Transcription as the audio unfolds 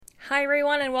Hi,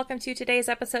 everyone, and welcome to today's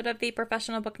episode of the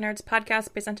Professional Book Nerds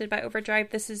podcast presented by Overdrive.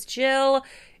 This is Jill.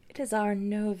 It is our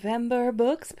November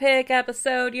books pick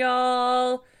episode,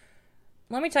 y'all.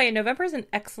 Let me tell you, November is an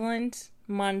excellent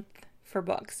month for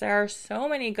books. There are so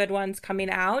many good ones coming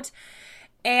out.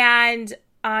 And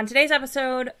on today's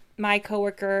episode, my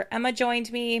coworker Emma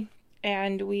joined me,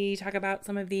 and we talk about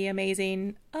some of the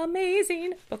amazing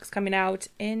books coming out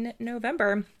in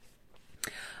November.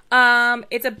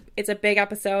 It's a big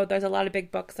episode. There's a lot of big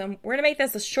books. So we're gonna make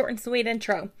this a short and sweet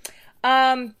intro.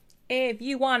 If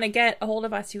you want to get a hold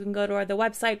of us, you can go to the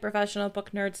website,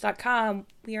 professionalbooknerds.com.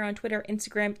 We are on Twitter,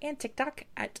 Instagram, and TikTok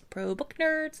at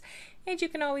ProBookNerds. And you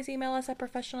can always email us at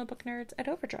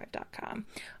professionalbooknerds@overdrive.com.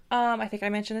 I think I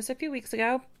mentioned this a few weeks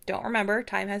ago. Don't remember.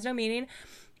 Time has no meaning.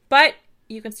 But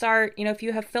you can start, if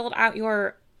you have filled out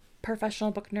your Professional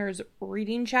Book Nerds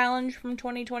reading challenge from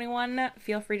 2021,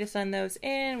 feel free to send those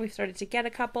in. We've started to get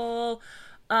a couple.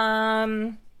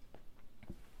 I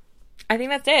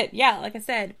think that's it. Yeah, like I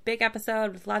said, big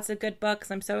episode with lots of good books.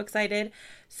 I'm so excited.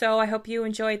 So I hope you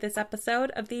enjoyed this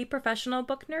episode of the Professional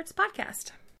Book Nerds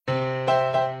podcast.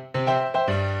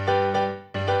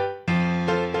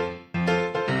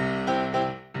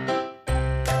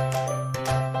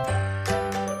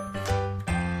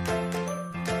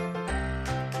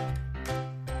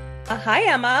 Hi,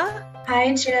 Emma.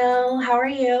 Hi, Jill. How are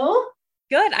you?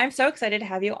 Good. I'm so excited to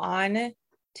have you on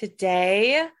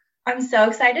today. I'm so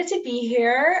excited to be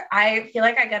here. I feel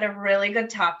like I got a really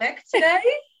good topic today,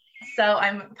 so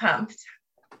I'm pumped.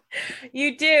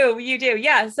 You do.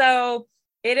 Yeah. So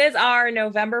it is our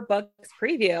November books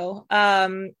preview.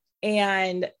 And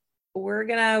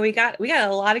we got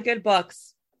a lot of good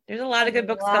books. There's a lot of good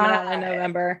books coming out in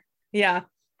November. Yeah.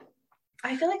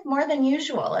 I feel like more than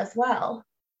usual as well.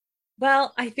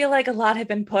 Well, I feel like a lot have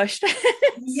been pushed.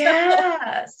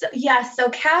 Yeah. So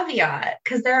caveat,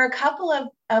 because there are a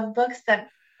couple of books that,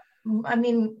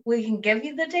 we can give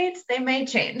you the dates. They may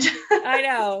change. I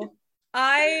know.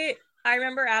 I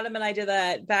remember Adam and I did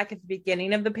that back at the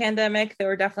beginning of the pandemic. There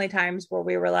were definitely times where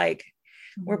we were like,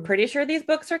 we're pretty sure these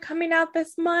books are coming out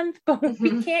this month, but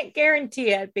we can't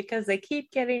guarantee it because they keep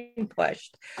getting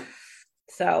pushed.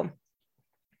 So,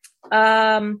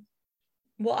 well,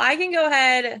 I can go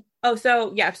ahead.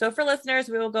 So for listeners,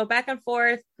 we will go back and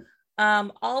forth.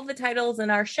 All of the titles in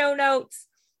our show notes.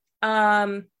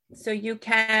 So you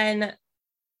can,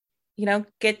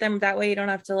 get them that way. You don't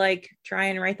have to try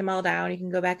and write them all down. You can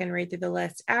go back and read through the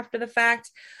list after the fact.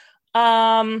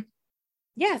 So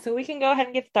we can go ahead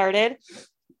and get started.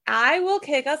 I will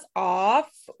kick us off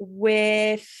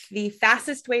with The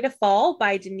Fastest Way to Fall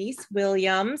by Denise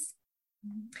Williams.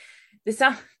 This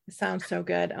sounds so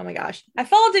good. Oh my gosh. I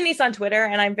follow Denise on Twitter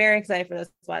and I'm very excited for this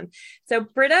one. So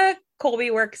Britta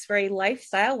Colby works for a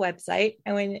lifestyle website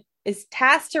and is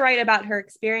tasked to write about her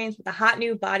experience with a hot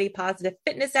new body positive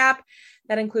fitness app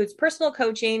that includes personal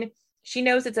coaching. She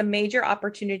knows it's a major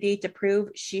opportunity to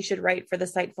prove she should write for the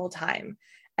site full time.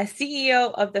 As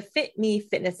CEO of the FitMe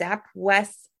fitness app,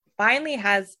 Wes finally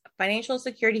has financial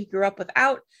security he grew up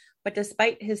without. But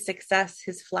despite his success,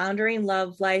 his floundering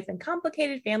love life and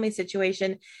complicated family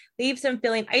situation leaves him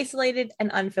feeling isolated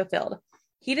and unfulfilled.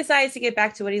 He decides to get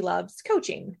back to what he loves,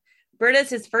 coaching. Britta's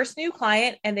his first new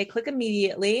client, and they click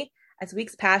immediately. As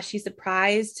weeks pass, she's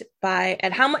surprised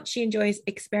at how much she enjoys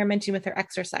experimenting with her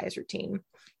exercise routine.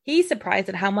 He's surprised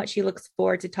at how much he looks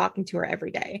forward to talking to her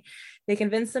every day. They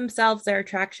convince themselves their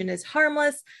attraction is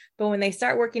harmless, but when they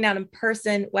start working out in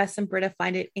person, Wes and Britta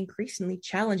find it increasingly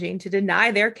challenging to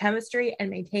deny their chemistry and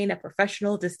maintain a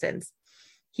professional distance.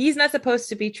 He's not supposed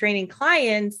to be training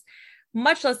clients,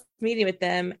 much less meeting with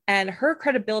them, and her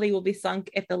credibility will be sunk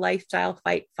if the lifestyle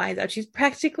fight finds out she's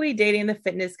practically dating the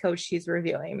fitness coach she's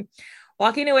reviewing.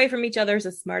 Walking away from each other is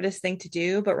the smartest thing to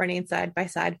do, but running side by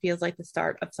side feels like the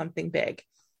start of something big.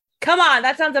 Come on,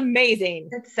 that sounds amazing.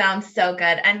 It sounds so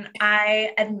good. And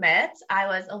I admit I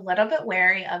was a little bit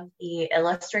wary of the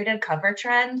illustrated cover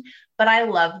trend, but I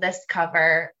love this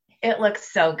cover. It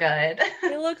looks so good.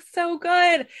 It looks so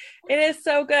good. It is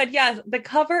so good. Yes, the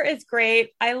cover is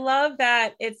great. I love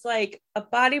that it's like a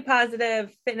body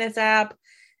positive fitness app,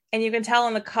 and you can tell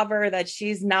on the cover that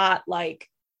she's not like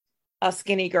a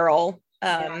skinny girl.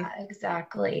 Yeah,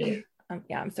 exactly.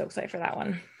 I'm so excited for that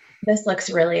one. This looks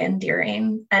really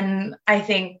endearing, and I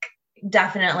think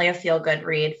definitely a feel-good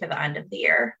read for the end of the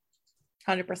year.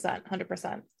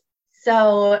 100%.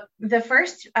 So the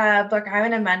first book I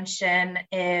want to mention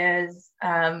is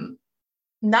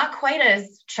not quite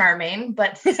as charming,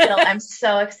 but still I'm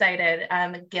so excited.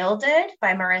 Gilded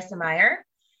by Marissa Meyer.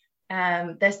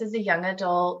 This is a young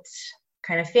adult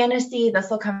kind of fantasy.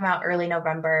 This will come out early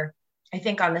November, I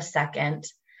think on the 2nd.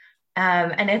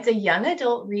 And it's a young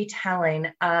adult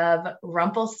retelling of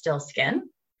Rumpelstiltskin,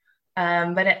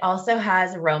 but it also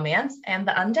has romance and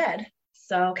the undead.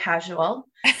 So casual.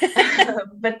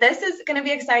 But this is going to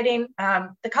be exciting.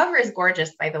 The cover is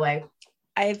gorgeous, by the way.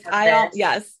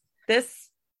 Yes.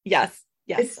 Yes.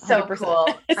 It's so 100%. cool.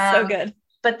 It's so good.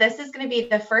 But this is going to be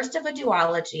the first of a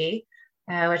duology,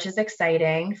 which is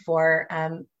exciting for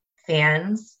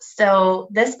fans. So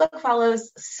this book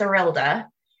follows Serilda,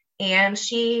 and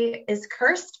she is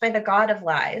cursed by the god of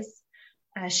lies.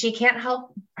 She can't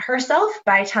help herself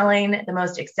by telling the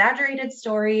most exaggerated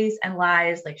stories and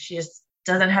lies. Like, she just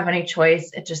doesn't have any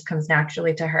choice. It just comes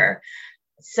naturally to her.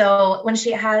 So when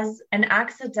she has an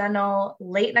accidental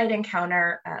late night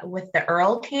encounter with the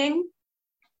Earl King,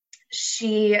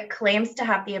 she claims to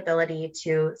have the ability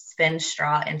to spin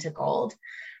straw into gold.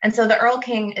 And so the Earl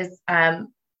King is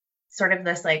sort of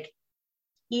this like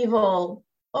evil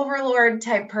overlord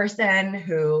type person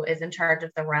who is in charge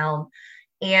of the realm.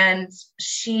 And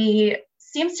she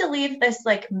seems to leave this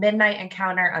like midnight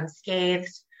encounter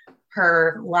unscathed.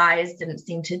 Her lies didn't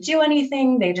seem to do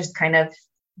anything. They just kind of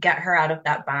get her out of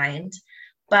that bind.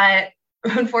 But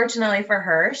unfortunately for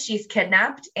her, she's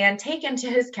kidnapped and taken to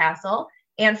his castle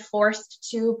and forced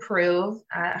to prove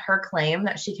her claim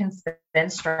that she can spin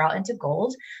straw into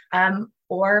gold,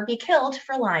 or be killed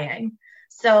for lying.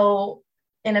 So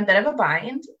in a bit of a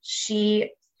bind,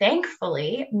 she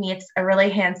thankfully meets a really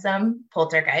handsome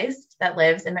poltergeist that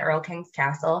lives in the Earl King's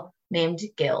castle named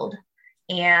Gild.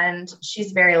 And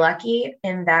she's very lucky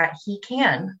in that he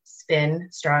can spin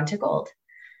straw into gold.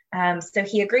 So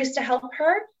he agrees to help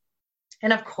her.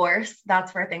 And of course,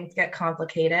 that's where things get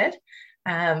complicated.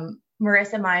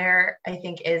 Marissa Meyer, I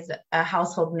think, is a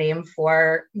household name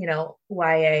for,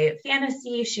 YA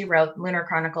fantasy. She wrote Lunar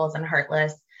Chronicles and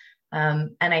Heartless.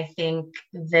 And I think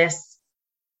this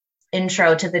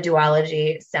intro to the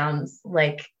duology sounds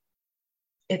like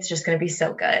it's just going to be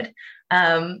so good.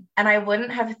 And I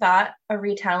wouldn't have thought a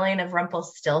retelling of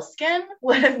Rumpelstiltskin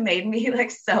would have made me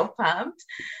like so pumped.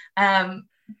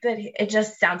 But it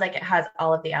just sounds like it has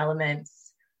all of the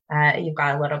elements. You've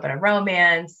got a little bit of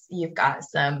romance, you've got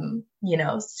some,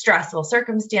 stressful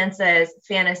circumstances,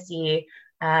 fantasy,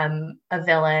 a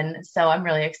villain. So I'm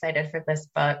really excited for this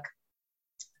book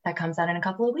that comes out in a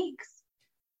couple of weeks.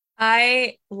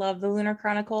 I love the Lunar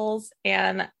Chronicles,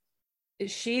 and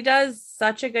she does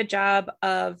such a good job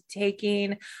of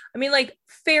taking,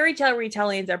 fairy tale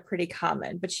retellings are pretty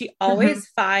common, but she always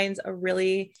finds a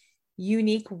really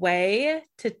unique way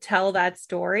to tell that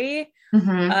story.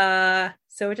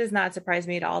 So it does not surprise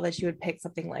me at all that she would pick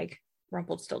something like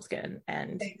Rumpelstiltskin.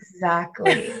 And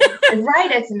exactly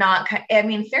right. It's not.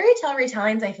 Fairy tale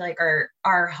retellings I feel like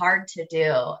are hard to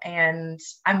do, and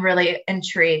I'm really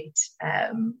intrigued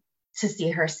to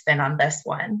see her spin on this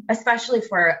one, especially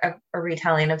for a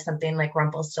retelling of something like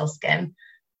Rumpelstiltskin,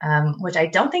 which I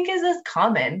don't think is as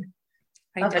common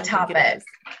of a topic.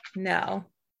 No,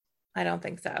 I don't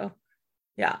think so.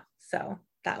 Yeah, so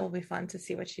that will be fun to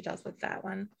see what she does with that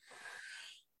one.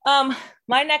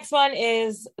 My next one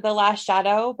is The Last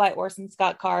Shadow by Orson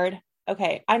Scott Card.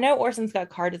 Okay, I know Orson Scott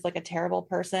Card is like a terrible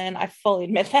person. I fully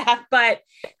admit that, but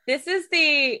this is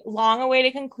the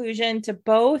long-awaited conclusion to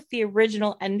both the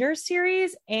original Ender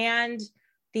series and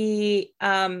the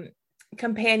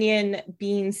companion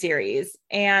Bean series.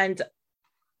 And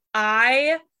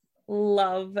I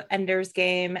love Ender's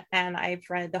Game, and I've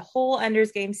read the whole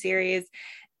Ender's Game series.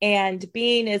 And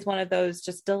Bean is one of those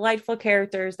just delightful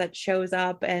characters that shows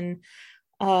up and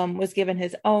was given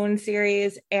his own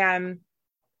series. And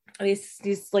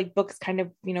these like books kind of,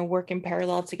 work in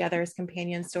parallel together as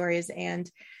companion stories. And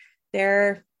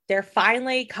they're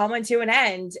finally coming to an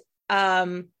end.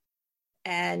 And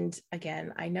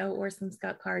again, I know Orson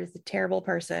Scott Card is a terrible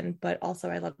person, but also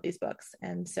I love these books.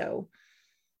 And so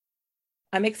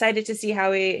I'm excited to see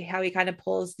how he kind of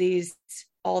pulls these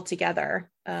all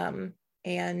together.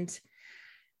 And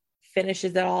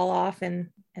finishes it all off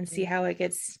and see how it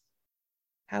gets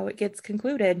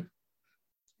concluded.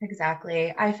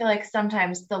 Exactly. I feel like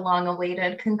sometimes the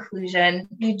long-awaited conclusion,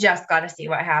 you just got to see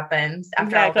what happens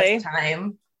after all this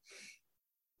time.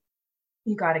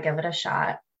 You got to give it a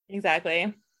shot.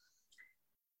 Exactly.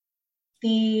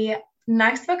 The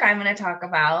next book I'm going to talk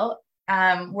about,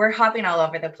 we're hopping all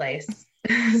over the place.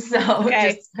 Is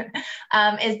The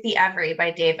Every by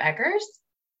Dave Eggers.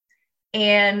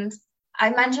 And I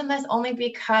mention this only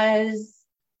because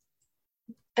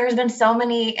there's been so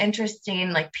many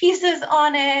interesting pieces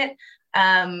on it,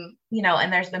 and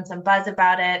there's been some buzz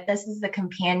about it. This is the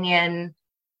companion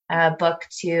book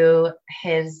to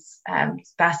his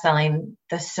best-selling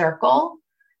The Circle.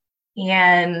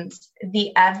 And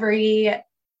The Every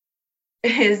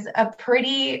is a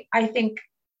pretty, I think,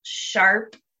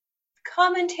 sharp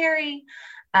commentary,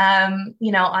 on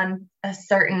a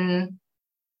certain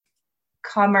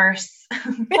commerce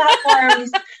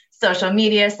platforms, social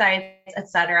media sites,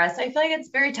 etc. So I feel like it's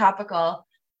very topical.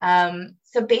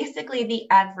 So basically, the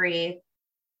Every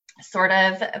sort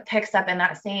of picks up in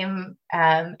that same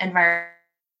environment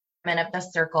of the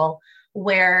Circle,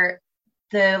 where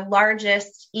the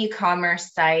largest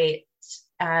e-commerce site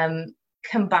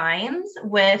combines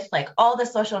with like all the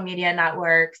social media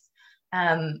networks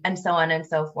and so on and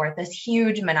so forth, this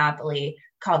huge monopoly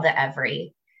called the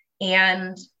Every.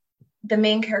 And the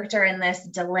main character in this,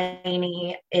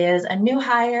 Delaney, is a new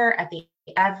hire at the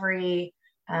Every.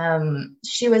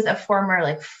 She was a former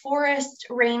like forest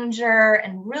ranger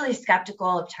and really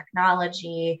skeptical of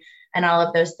technology and all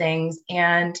of those things.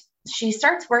 And she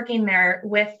starts working there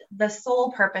with the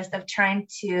sole purpose of trying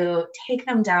to take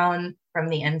them down from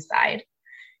the inside.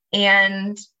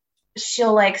 And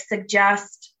she'll like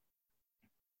suggest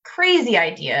crazy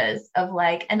ideas of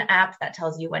like an app that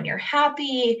tells you when you're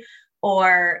happy,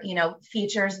 or,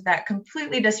 features that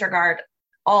completely disregard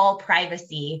all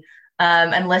privacy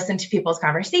and listen to people's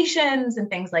conversations and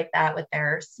things like that with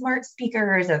their smart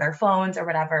speakers or their phones or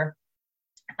whatever.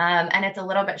 And it's a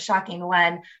little bit shocking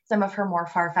when some of her more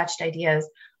far-fetched ideas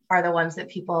are the ones that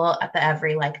people at the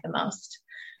Every like the most.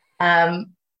 And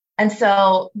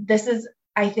so this is,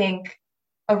 I think,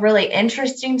 a really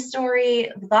interesting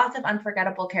story, lots of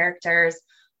unforgettable characters,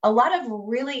 a lot of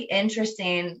really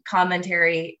interesting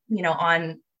commentary,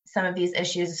 on some of these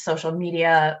issues of social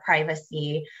media,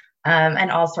 privacy, and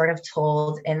all sort of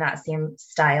told in that same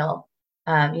style,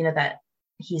 that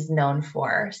he's known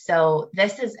for. So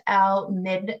this is out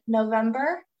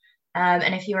mid-November.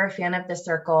 And if you are a fan of The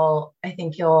Circle, I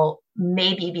think you'll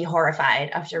maybe be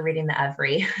horrified after reading the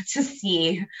Every to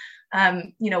see,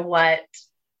 what,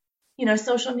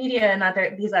 social media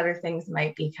and these other things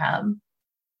might become.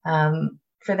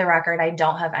 For the record, I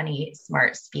don't have any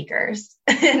smart speakers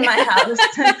in my house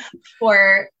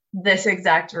for this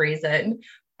exact reason.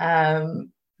 But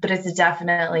it's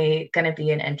definitely going to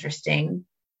be an interesting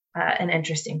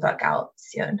book out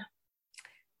soon.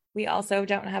 We also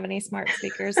don't have any smart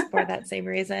speakers for that same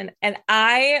reason. And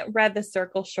I read The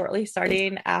Circle shortly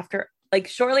after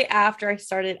I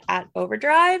started at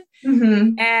Overdrive.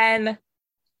 Mm-hmm. And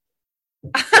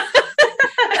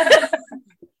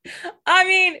I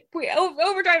mean,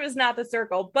 Overdrive is not The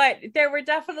Circle, but there were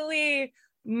definitely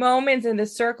moments in The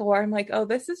Circle where I'm like, oh,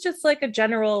 this is just like a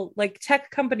general, like, tech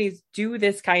companies do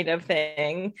this kind of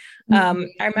thing. Mm-hmm.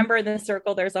 I remember in The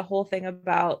Circle, there's a whole thing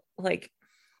about like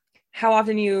how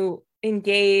often you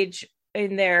engage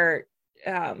in their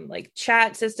like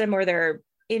chat system or their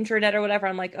intranet or whatever.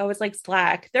 I'm like, oh, it's like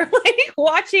Slack. They're like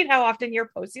watching how often you're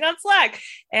posting on Slack,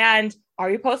 and are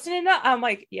you posting enough? I'm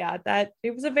like, yeah,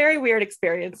 it was a very weird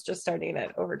experience just starting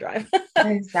at Overdrive.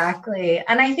 Exactly.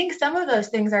 And I think some of those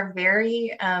things are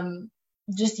very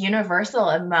just universal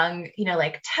among,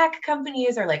 like tech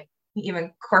companies or like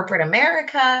even corporate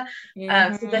America.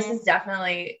 Mm-hmm. So this is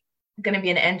definitely going to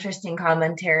be an interesting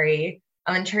commentary.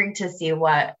 I'm intrigued to see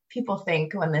what people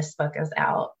think when this book is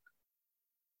out.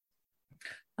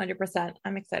 100%.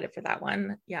 I'm excited for that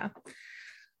one. Yeah.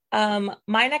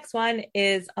 My next one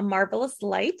is A Marvelous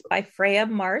Light by Freya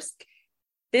Marsk.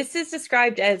 This is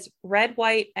described as red,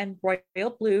 white, and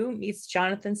royal blue meets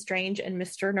Jonathan Strange and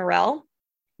Mr. Norrell,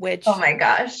 which... Oh my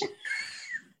gosh.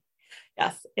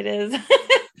 Yes, it is.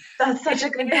 That's such a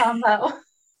good combo.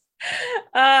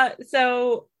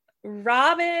 So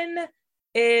Robin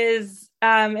is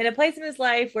in a place in his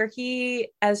life where he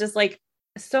has just like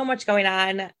so much going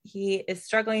on. He is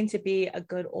struggling to be a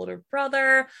good older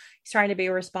brother. He's trying to be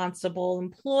a responsible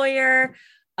employer.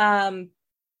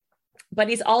 But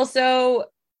he's also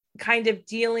kind of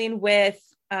dealing with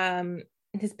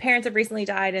his parents have recently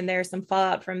died, and there's some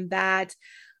fallout from that.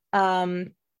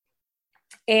 And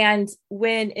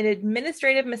when an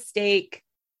administrative mistake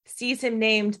sees him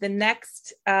named the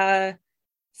next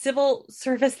civil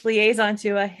service liaison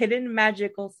to a hidden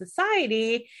magical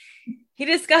society, he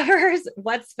discovers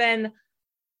what's been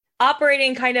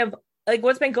operating, kind of like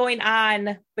what's been going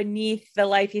on beneath the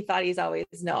life he thought he's always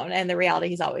known and the reality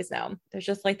he's always known. There's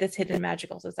just like this hidden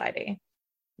magical society,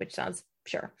 which sounds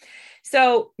sure.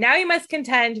 So now he must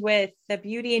contend with the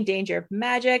beauty and danger of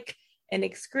magic, an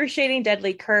excruciating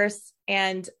deadly curse,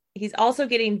 and he's also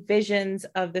getting visions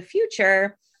of the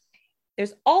future.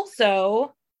 There's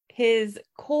also his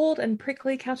cold and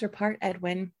prickly counterpart,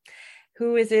 Edwin,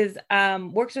 who is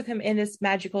works with him in his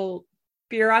magical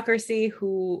bureaucracy,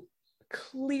 who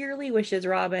clearly wishes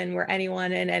Robin were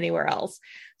anyone and anywhere else.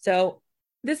 So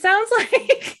this sounds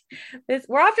like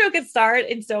we're off to a good start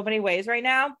in so many ways right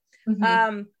now.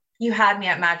 Mm-hmm. You had me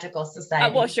at Magical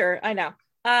Society. Well, sure, I know.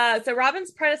 So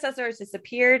Robin's predecessor has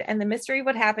disappeared, and the mystery of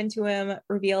what happened to him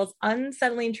reveals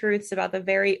unsettling truths about the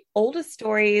very oldest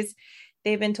stories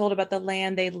they've been told about the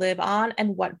land they live on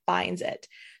and what binds it.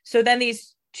 So then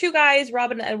these two guys,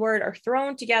 Robin and Edward, are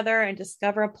thrown together and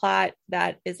discover a plot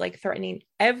that is like threatening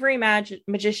every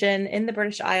magician in the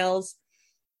British Isles,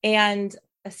 and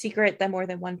a secret that more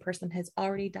than one person has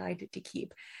already died to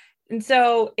keep. And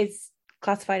so it's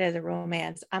classified as a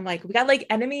romance. I'm like, we got like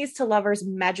enemies to lovers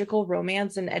magical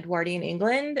romance in Edwardian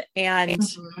England, and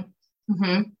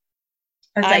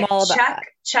I'm like, all about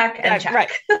check, and check. Right.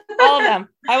 All of them.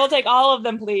 I will take all of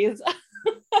them, please.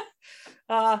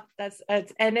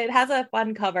 And it has a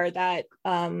fun cover that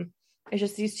it's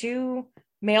just these two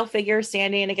male figures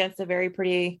standing against a very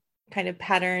pretty kind of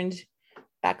patterned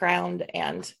background,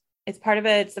 and it's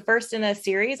the first in a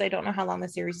series. I don't know how long the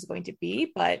series is going to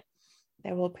be, but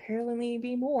there will apparently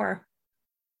be more.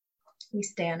 We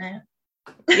stan it.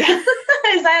 Yeah.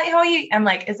 Is that how you? I'm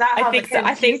like, is that how I think so.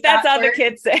 I think that's how the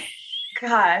kids say.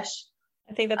 Gosh,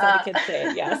 I think that's how the kids say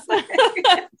it. Yes.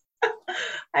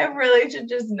 I really should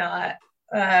just not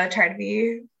try to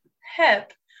be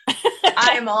hip.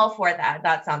 I am all for that.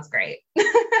 That sounds great.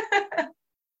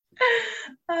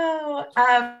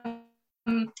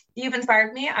 You've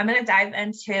inspired me. I'm going to dive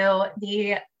into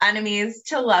the Enemies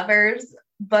to Lovers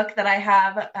book that I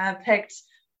have picked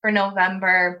for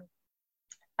November.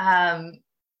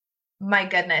 My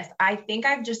goodness, I think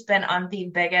I've just been on the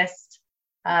biggest,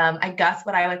 I guess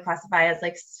what I would classify as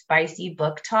like spicy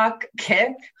book talk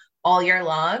kick all year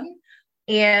long.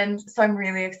 And so I'm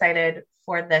really excited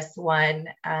for this one.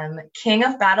 King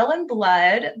of Battle and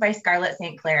Blood by Scarlett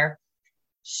St. Clair.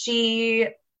 She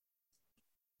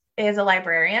is a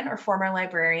librarian or former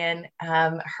librarian.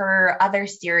 Her other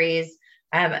series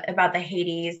about the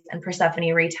Hades and Persephone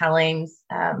retellings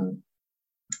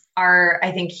are,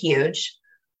 I think, huge.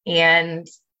 And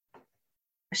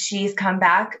she's come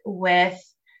back with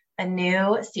a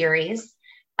new series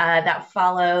that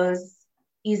follows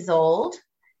Isolde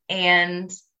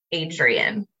and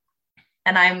Adrian.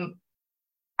 And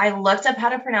I looked up how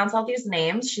to pronounce all these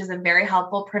names. She has a very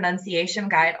helpful pronunciation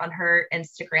guide on her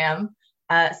Instagram.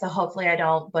 So hopefully I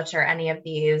don't butcher any of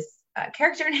these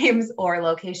character names or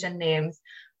location names,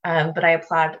 but I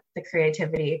applaud the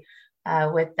creativity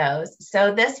with those.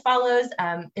 So this follows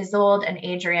Isolde and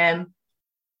Adrian,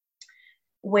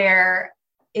 where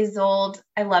Isolde,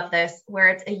 I love this, where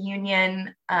it's a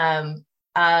union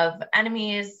of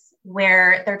enemies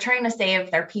where they're trying to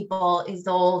save their people.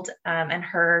 Isolde and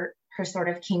her sort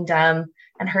of kingdom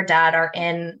and her dad are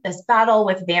in this battle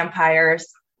with vampires.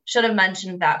 Should have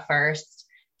mentioned that first.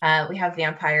 We have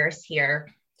vampires here.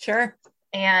 Sure.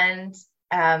 And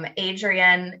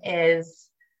Adrian is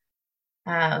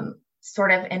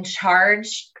sort of in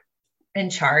charge.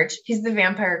 He's the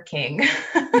vampire king.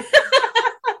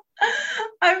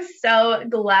 I'm so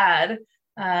glad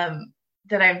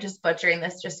that I'm just butchering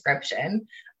this description.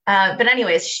 But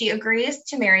anyways, she agrees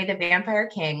to marry the vampire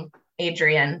king,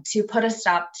 Adrian, to put a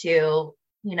stop to,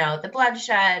 the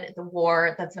bloodshed, the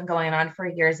war that's been going on for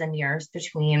years and years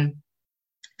between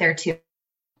their two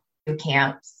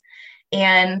camps.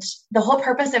 And the whole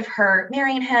purpose of her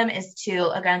marrying him is to,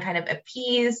 again, kind of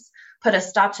appease, put a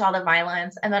stop to all the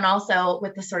violence, and then also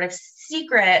with the sort of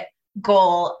secret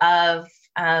goal of,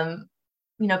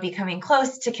 becoming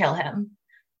close to kill him.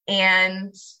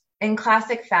 And in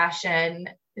classic fashion,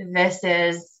 this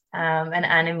is an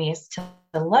enemies to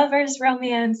the lovers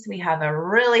romance. We have a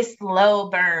really slow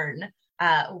burn,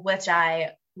 which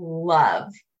I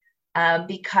love,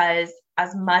 because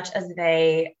as much as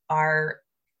they are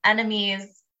enemies,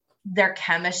 their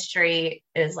chemistry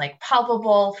is like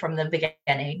palpable from the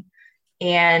beginning.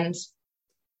 And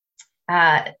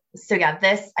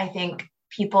this, I think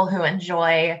people who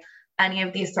enjoy any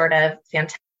of these sort of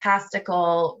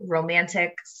fantastical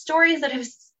romantic stories that have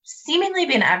seemingly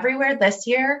been everywhere this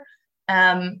year.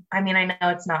 I know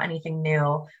it's not anything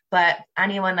new, but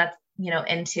anyone that's,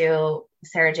 into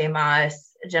Sarah J.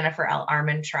 Maas, Jennifer L.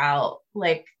 Armentrout,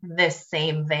 like this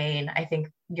same vein, I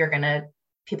think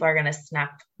people are going to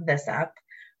snap this up.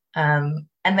 And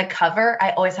the cover,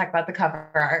 I always talk about the cover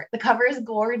art. The cover is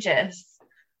gorgeous.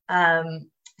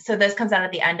 So this comes out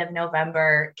at the end of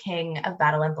November, King of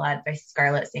Battle and Blood by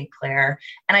Scarlett St. Clair.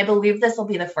 And I believe this will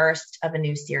be the first of a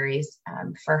new series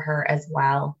for her as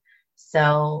well.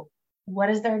 So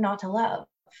what is there not to love?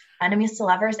 Enemies to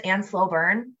lovers and slow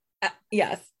burn.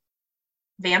 Yes.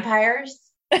 Vampires.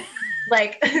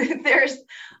 Like I've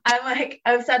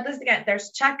said this again,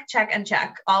 there's check, check, and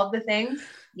check. All of the things.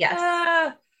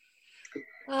 Yes.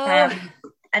 Oh,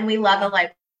 And we love a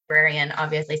librarian,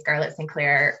 obviously, Scarlett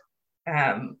Sinclair.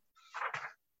 I'm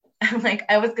like,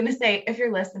 I was going to say, if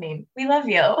you're listening, we love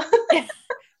you.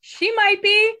 she might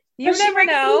be. You never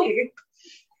know. Be.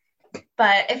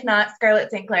 But if not,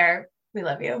 Scarlett Sinclair, we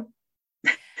love you.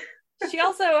 She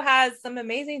also has some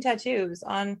amazing tattoos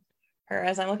on her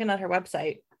as I'm looking at her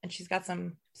website, and she's got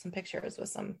some pictures with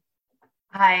some.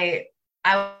 I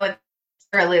would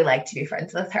really like to be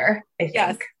friends with her. I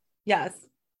think. Yes.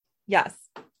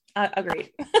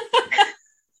 Agreed.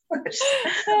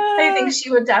 I think she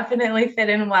would definitely fit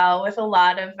in well with a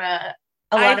lot of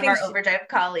our Overdrive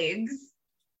colleagues.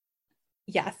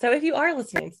 Yeah. So if you are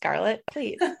listening, Scarlett,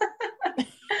 please.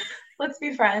 Let's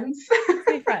be friends. Let's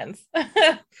be friends.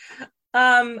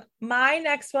 My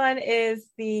next one is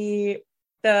the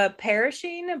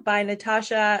Perishing by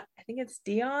Natasha, I think it's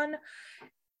Dion.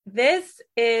 This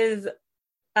is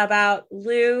about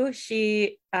Lou.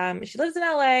 She lives in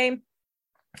LA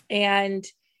and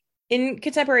in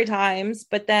contemporary times,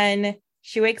 but then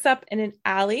she wakes up in an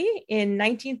alley in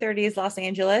 1930s Los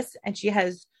Angeles, and she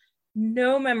has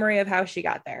no memory of how she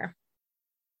got there.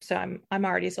 So I'm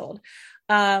already sold.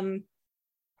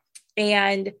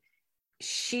 And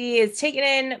she is taken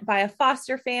in by a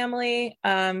foster family.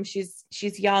 She's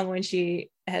young when she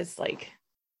has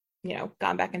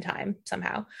gone back in time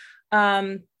somehow.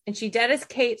 And she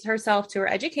dedicates herself to her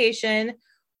education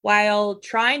while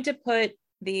trying to put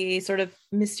the sort of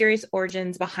mysterious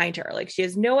origins behind her. Like, she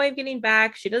has no way of getting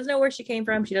back. She doesn't know where she came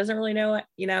from. She doesn't really know,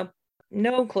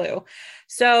 no clue.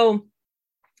 So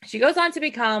she goes on to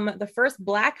become the first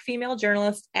Black female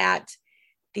journalist at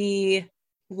the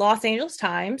Los Angeles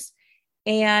Times.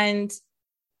 And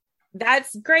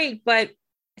that's great, but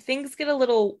things get a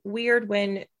little weird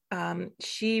when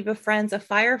she befriends a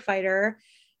firefighter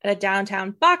at a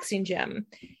downtown boxing gym.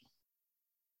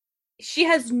 She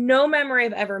has no memory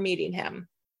of ever meeting him,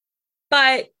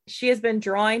 but she has been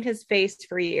drawing his face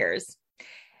for years.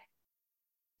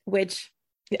 Which,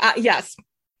 yes.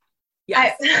 You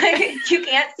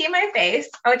can't see my face,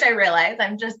 which I realize.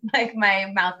 I'm just like,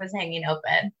 my mouth is hanging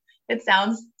open. It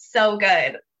sounds so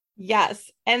good.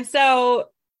 Yes. And so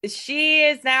she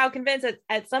is now convinced that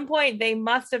at some point they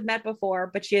must have met before,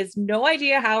 but she has no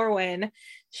idea how or when.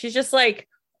 She's just like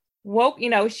woke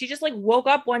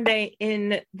up one day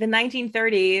in the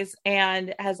 1930s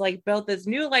and has like built this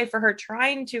new life for her,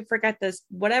 trying to forget this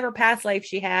whatever past life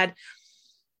she had.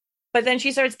 But then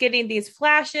she starts getting these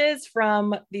flashes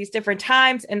from these different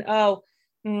times, and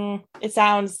it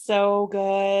sounds so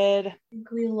good.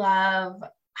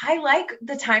 I like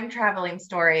the time traveling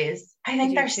stories. I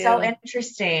think they're so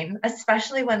interesting,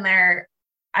 especially when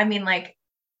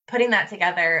putting that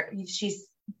together. She's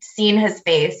seen his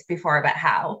face before, but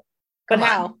how?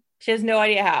 How? She has no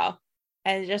idea how.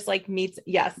 And just like meets,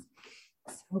 yes.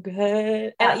 So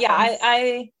good.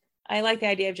 And I like the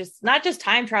idea of just not just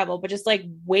time travel, but just like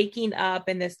waking up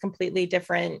in this completely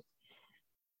different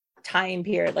time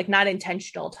period, like not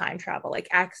intentional time travel, like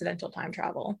accidental time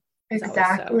travel.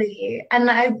 Exactly. And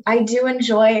I do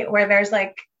enjoy where there's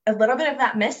like a little bit of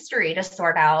that mystery to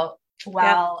sort out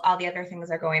while all the other things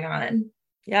are going on.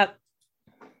 Yep.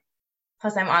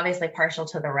 Plus, I'm obviously partial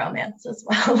to the romance as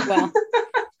well. Well,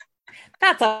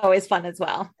 that's always fun as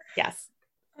well. Yes.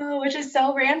 Oh, which is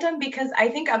so random because I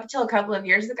think up till a couple of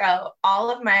years ago, all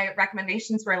of my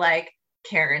recommendations were like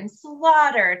Karen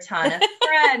Slaughter, Tana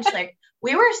French. Like,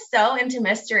 we were so into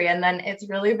mystery. And then it's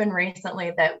really been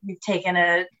recently that we've taken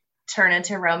a turn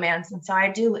into romance. And so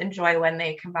I do enjoy when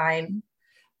they combine.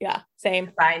 Yeah,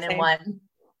 same. In one.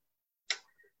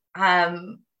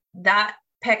 That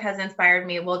pick has inspired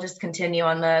me. We'll just continue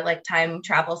on the time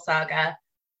travel saga.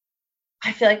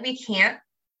 I feel like we can't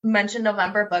mention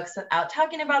November books without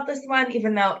talking about this one,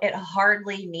 even though it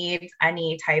hardly needs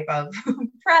any type of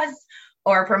press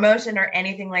or promotion or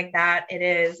anything like that. It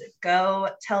is Go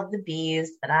Tell the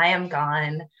Bees That I Am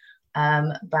Gone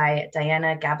by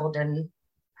Diana Gabaldon.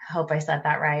 I hope I said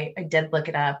that right. I did look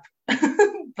it up.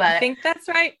 But I think that's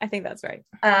right.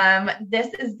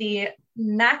 This is the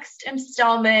next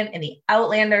installment in the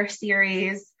Outlander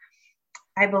series.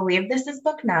 I believe this is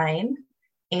book 9,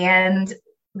 and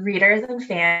readers and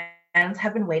fans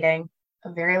have been waiting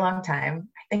a very long time.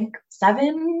 I think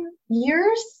 7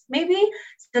 years, maybe,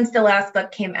 since the last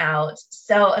book came out.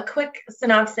 So a quick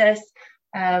synopsis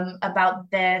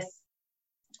about this.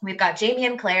 We've got Jamie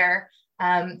and Claire.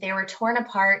 They were torn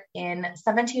apart in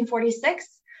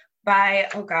 1746 by,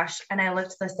 and I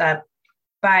looked this up,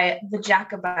 by the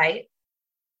Jacobite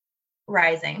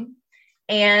Rising.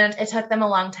 And it took them a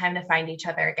long time to find each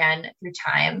other again through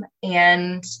time.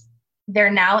 And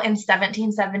they're now in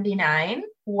 1779.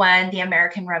 when the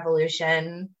American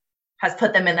Revolution has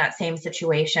put them in that same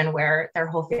situation where their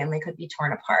whole family could be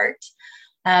torn apart.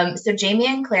 So Jamie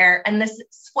and Claire, and this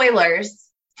spoilers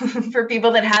for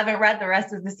people that haven't read the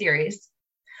rest of the series.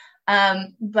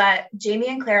 But Jamie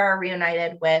and Claire are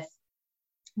reunited with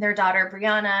their daughter,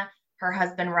 Brianna, her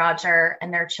husband, Roger,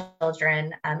 and their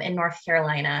children in North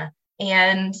Carolina.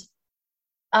 And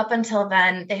up until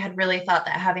then, they had really thought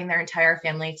that having their entire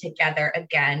family together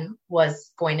again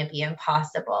was going to be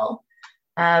impossible.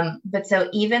 But so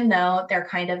even though they're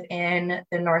kind of in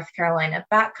the North Carolina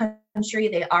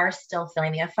backcountry, they are still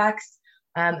feeling the effects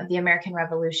of the American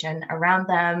Revolution around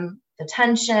them. The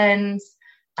tensions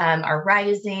are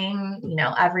rising.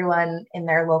 Everyone in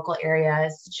their local area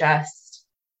is just,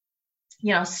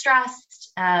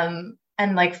 stressed, and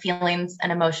like feelings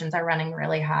and emotions are running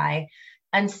really high.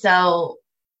 And so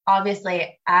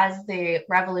obviously, as the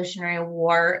Revolutionary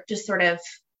War just sort of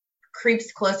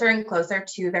creeps closer and closer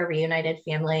to their reunited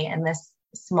family in this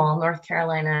small North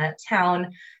Carolina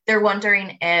town, they're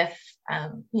wondering if,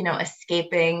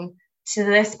 escaping to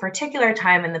this particular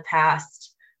time in the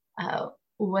past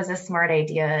was a smart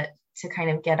idea to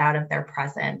kind of get out of their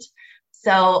present.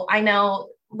 So I know,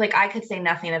 like, I could say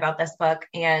nothing about this book,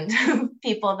 and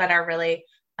people that are really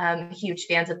huge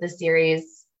fans of the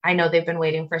series, I know they've been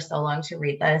waiting for so long to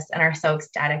read this and are so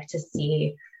ecstatic to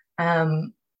see,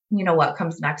 what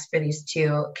comes next for these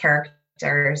two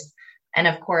characters. And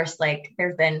of course, like,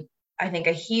 there's been, I think,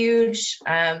 a huge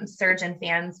surge in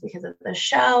fans because of the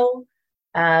show.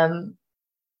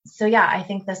 So yeah, I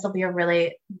think this will be a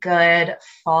really good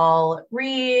fall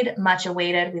read, much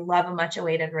awaited. We love a much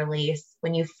awaited release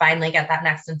when you finally get that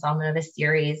next installment of a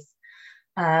series.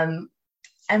 And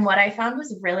what I found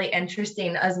was really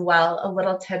interesting as well, a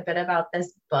little tidbit about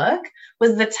this book,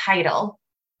 was the title.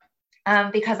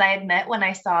 Because I admit, when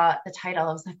I saw the title,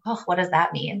 I was like, oh, what does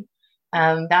that mean?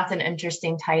 That's an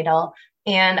interesting title.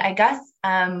 And I guess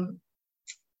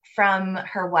from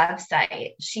her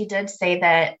website, she did say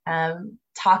that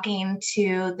talking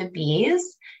to the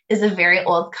bees is a very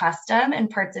old custom in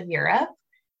parts of Europe.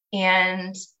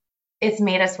 And it's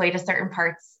made its way to certain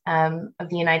parts of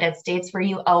the United States, where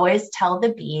you always tell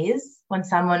the bees when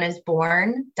someone is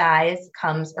born, dies,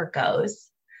 comes, or goes.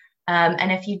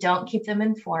 And if you don't keep them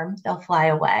informed, they'll fly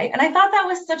away. And I thought that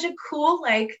was such a cool,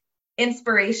 like,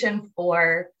 inspiration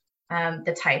for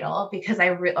the title, because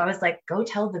I was like, go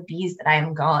tell the bees that I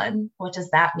am gone. What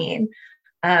does that mean?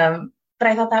 But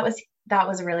I thought that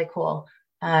was a really cool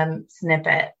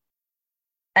snippet.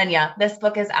 And yeah, this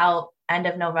book is out end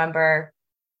of November.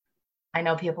 I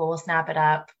know people will snap it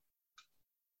up.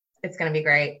 It's going to be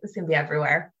great. It's going to be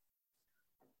everywhere.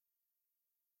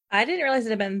 I didn't realize it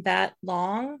had been that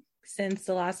long since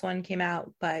the last one came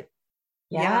out, but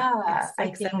yeah, it's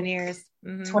like 7 years.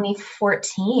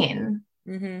 2014.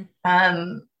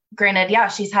 Mm-hmm. Granted, yeah,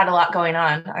 she's had a lot going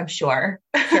on, I'm sure,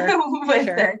 with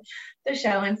the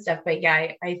show and stuff. But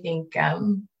yeah, I think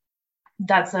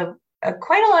that's a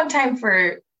quite a long time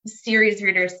for series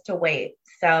readers to wait.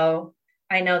 So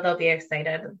I know they'll be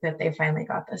excited that they finally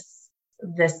got this,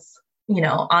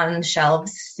 on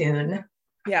shelves soon.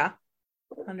 Yeah,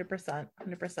 100%.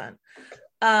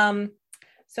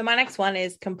 So my next one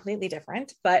is completely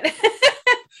different, but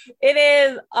it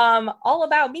is All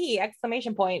About Me!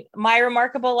 Exclamation point. My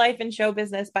Remarkable Life in Show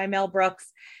Business by Mel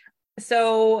Brooks.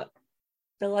 So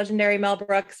the legendary Mel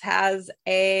Brooks has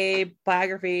a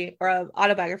biography or an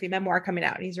autobiography memoir coming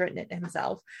out, and he's written it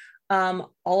himself. All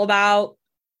about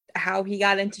how he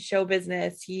got into show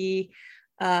business. He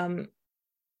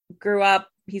grew up,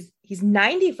 he's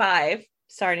 95,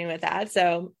 starting with that.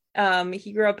 So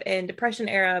he grew up in Depression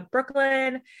era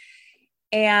Brooklyn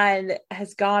and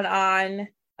has gone on.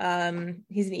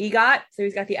 He's an EGOT, so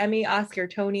he's got the Emmy, Oscar,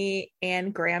 Tony,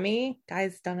 and Grammy.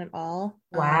 Guy's done it all.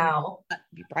 Wow.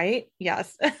 Right?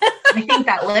 Yes. I think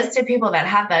that list of people that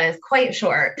have that is quite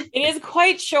short. It is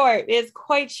quite short.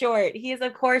 He is,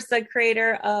 of course, the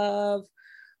creator of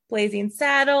Blazing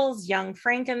Saddles, Young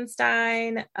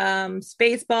Frankenstein,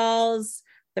 Spaceballs,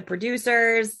 The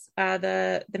Producers,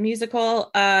 the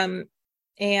musical.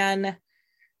 And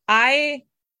I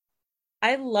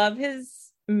love his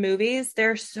movies.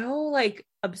 They're so, like,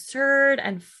 absurd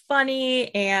and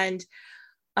funny, and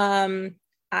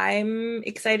I'm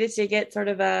excited to get sort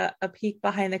of a peek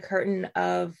behind the curtain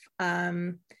of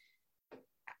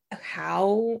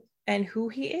how and who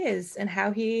he is and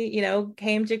how he,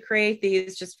 came to create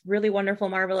these just really wonderful,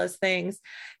 marvelous things.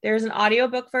 There's an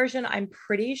audiobook version. I'm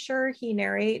pretty sure he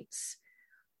narrates,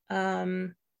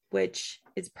 which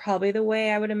is probably the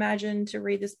way I would imagine to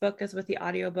read this book, is with the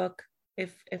audiobook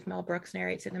if Mel Brooks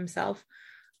narrates it himself.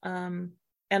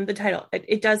 and the title,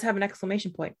 it does have an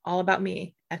exclamation point, all about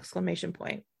me, exclamation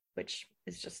point, which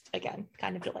is just, again,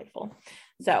 kind of delightful.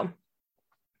 So.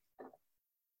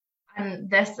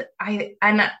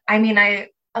 I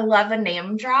love a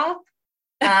name drop.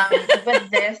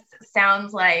 But this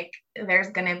sounds like there's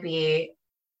going to be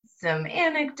some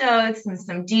anecdotes and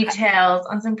some details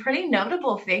on some pretty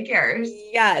notable figures.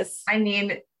 Yes. I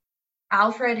mean,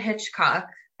 Alfred Hitchcock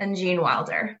and Gene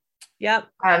Wilder. Yep.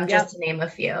 Just to name a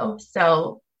few.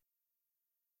 So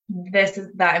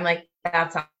I'm like,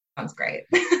 that sounds great.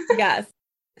 Yes.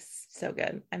 So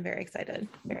good. I'm very excited.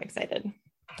 Very excited.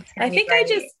 I think I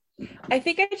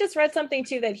just read something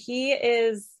too, that he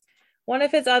is one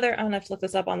of his other, I'm gonna have to look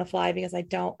this up on the fly because I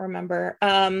don't remember.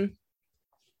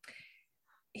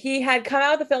 He had come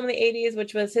out with a film in the 80s,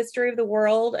 which was History of the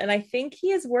World. And I think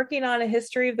he is working on a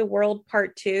History of the World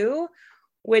Part 2,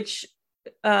 which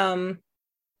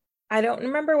I don't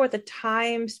remember what the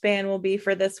time span will be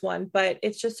for this one, but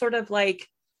it's just sort of like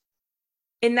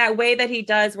in that way that he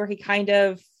does, where he kind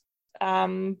of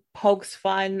pokes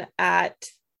fun at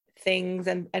things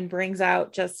and brings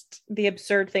out just the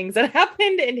absurd things that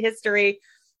happened in history.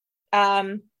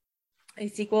 A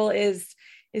sequel is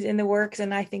in the works,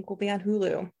 and I think will be on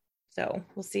Hulu. So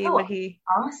we'll see what he.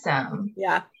 Awesome.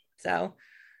 Yeah. So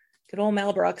good old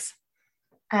Mel Brooks.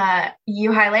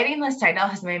 You highlighting this title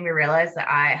has made me realize that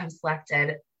I have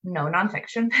selected no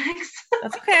nonfiction picks.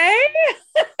 That's okay.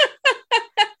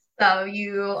 So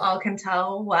you all can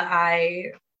tell what I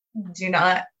do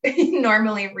not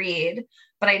normally read,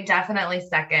 but I definitely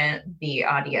second the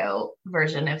audio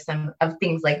version of some of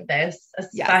things like this,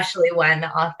 especially when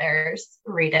authors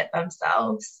read it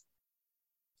themselves.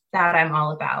 That I'm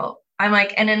all about. I'm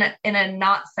like, and in a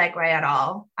not segue at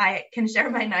all, I can share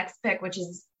my next pick, which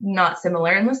is not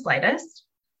similar in the slightest.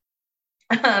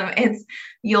 It's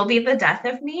You'll Be the Death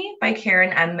of Me by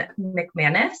Karen M.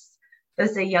 McManus.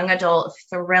 This is a young adult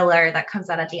thriller that comes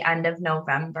out at the end of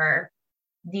November.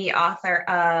 The author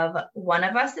of One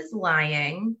of Us is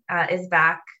Lying is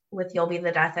back with You'll Be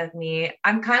the Death of Me.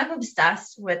 I'm kind of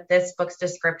obsessed with this book's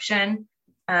description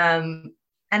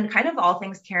and kind of all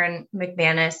things Karen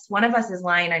McManus. One of Us is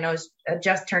Lying, I know, is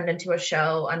just turned into a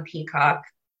show on Peacock.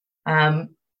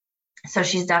 So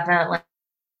she's definitely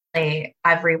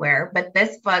everywhere. But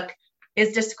this book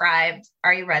is described,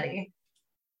 are you ready?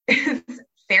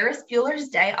 Ferris Bueller's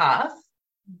Day Off,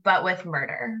 but with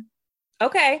murder.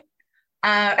 Okay.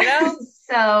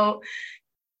 So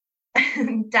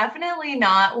definitely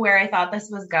not where I thought this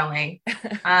was going.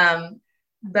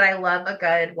 But I love a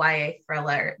good YA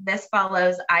thriller. This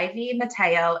follows Ivy,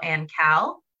 Mateo, and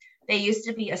Cal. They used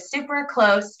to be a super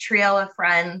close trio of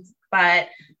friends, but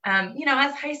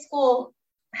as high school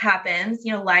happens,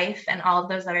 life and all of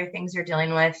those other things you're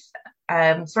dealing with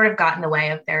sort of got in the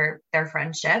way of their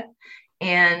friendship,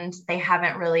 and they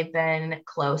haven't really been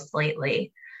close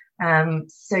lately.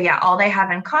 So yeah, all they have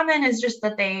in common is just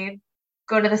that they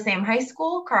go to the same high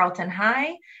school, Carleton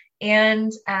High.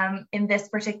 And in this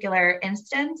particular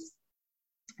instance,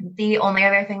 the only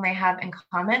other thing they have in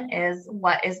common is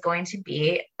what is going to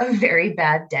be a very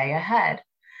bad day ahead.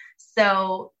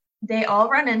 So they all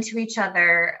run into each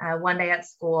other one day at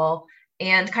school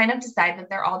and kind of decide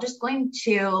that they're all just going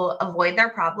to avoid their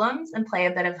problems and play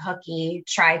a bit of hooky,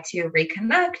 try to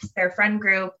reconnect their friend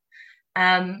group.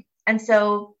 And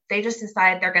so they just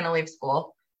decide they're going to leave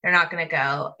school. They're not going to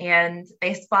go. And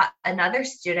they spot another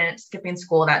student skipping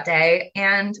school that day,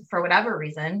 and for whatever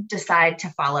reason, decide to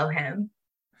follow him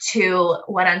to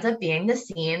what ends up being the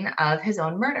scene of his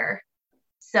own murder.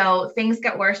 So things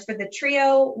get worse for the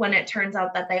trio when it turns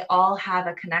out that they all have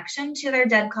a connection to their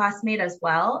dead classmate as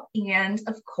well. And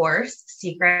of course,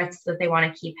 secrets that they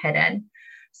want to keep hidden.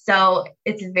 So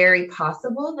it's very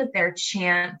possible that their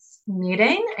chance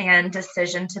meeting and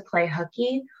decision to play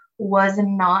hooky was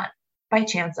not by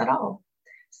chance at all.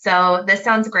 So this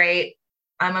sounds great.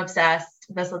 I'm obsessed.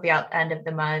 This will be out the end of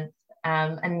the month.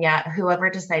 And yeah, whoever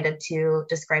decided to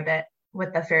describe it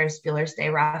with the Ferris Bueller's Day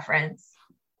reference,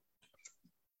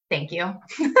 thank you.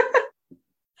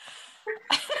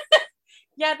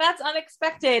 Yeah, that's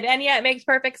unexpected. And yeah, it makes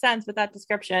perfect sense with that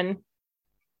description.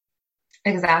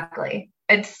 Exactly.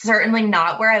 It's certainly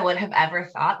not where I would have ever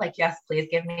thought, like, yes, please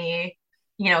give me,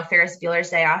 Ferris Bueller's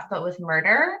Day Off, but with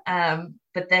murder.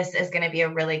 But this is going to be a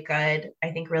really good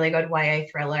YA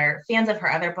thriller. Fans of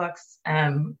her other books,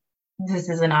 this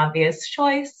is an obvious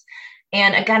choice.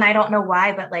 And again, I don't know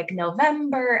why, but like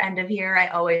November, end of year, I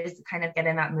always kind of get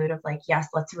in that mood of like, yes,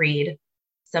 let's read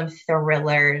some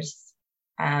thrillers.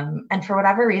 And for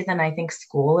whatever reason, I think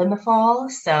school in the fall.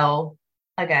 So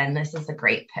again, this is a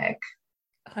great pick.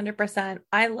 100%.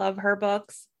 I love her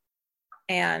books.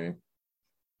 And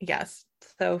Yes.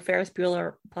 So Ferris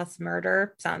Bueller plus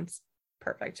murder sounds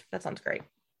perfect. That sounds great.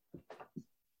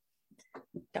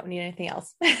 Don't need anything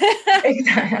else.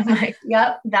 Exactly. I'm like,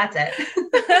 yep, that's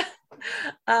it.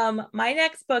 My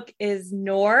next book is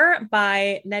Noor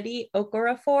by Nnedi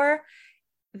Okorafor.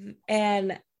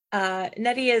 And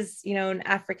Nnedi is, an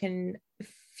African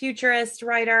futurist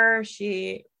writer.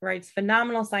 She writes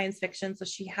phenomenal science fiction. So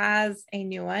she has a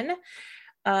new one.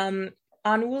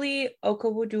 Onwuli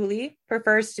Okowoduli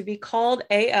prefers to be called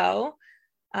AO.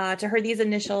 To her, these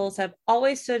initials have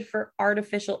always stood for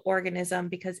artificial organism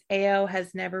because AO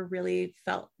has never really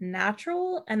felt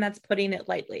natural, and that's putting it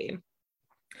lightly.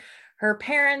 Her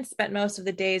parents spent most of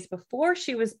the days before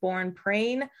she was born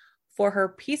praying for her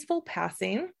peaceful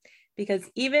passing because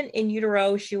even in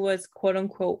utero, she was quote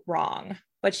unquote wrong.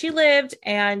 But she lived,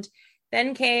 and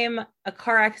then came a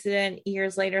car accident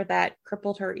years later that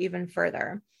crippled her even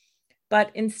further.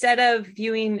 But instead of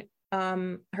viewing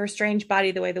her strange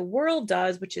body the way the world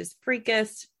does, which is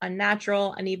freakish,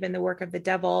 unnatural, and even the work of the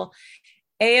devil,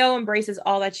 AO embraces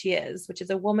all that she is, which is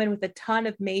a woman with a ton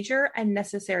of major and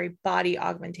necessary body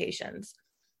augmentations.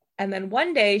 And then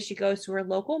one day she goes to her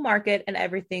local market and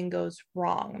everything goes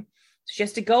wrong. She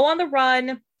has to go on the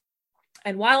run.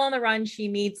 And while on the run, she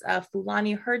meets a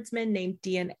Fulani herdsman named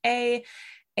DNA,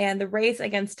 and the race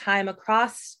against time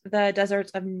across the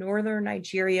deserts of northern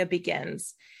Nigeria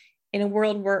begins. In a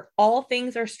world where all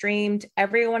things are streamed,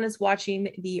 everyone is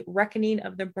watching the reckoning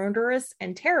of the murderous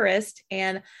and terrorist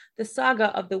and the saga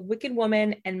of the wicked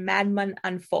woman and madman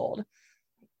unfold.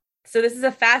 So this is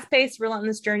a fast-paced,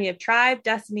 relentless journey of tribe,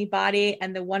 destiny, body,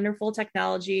 and the wonderful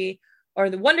technology, or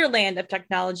the wonderland of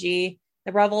technology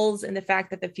that revels in the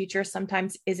fact that the future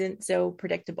sometimes isn't so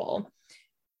predictable.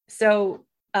 So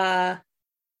Nnedi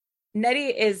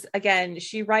is, again,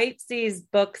 she writes these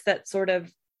books that sort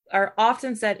of are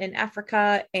often set in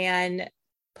Africa and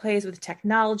plays with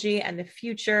technology and the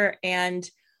future and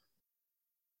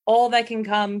all that can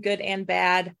come, good and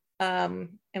bad. And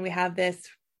we have this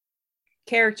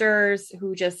characters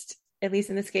who just, at least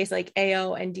in this case, like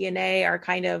AO and DNA are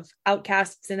kind of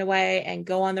outcasts in a way and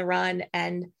go on the run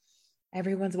and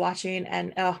everyone's watching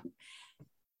and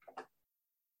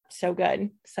so good.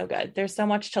 So good. There's so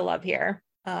much to love here.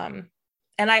 And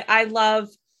I love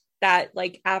that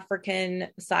like African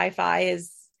sci-fi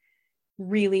is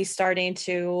really starting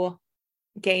to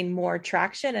gain more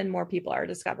traction and more people are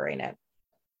discovering it.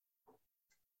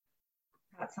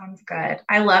 That sounds good.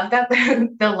 I love that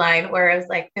the line where it's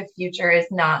like the future is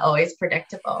not always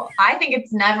predictable. I think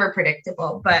it's never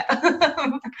predictable, but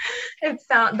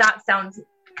that sounds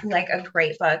like a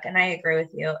great book, and I agree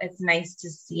with you. It's nice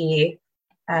to see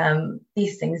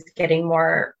these things getting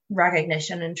more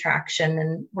recognition and traction,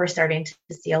 and we're starting to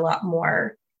see a lot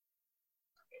more,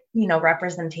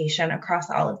 representation across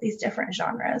all of these different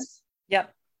genres.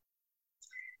 Yep.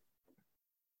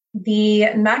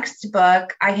 The next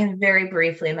book I can very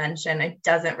briefly mention. It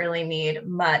doesn't really need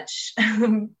much,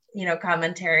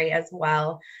 commentary as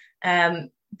well. The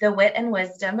Wit and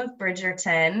Wisdom of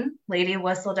Bridgerton, Lady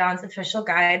Whistledown's Official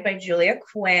Guide by Julia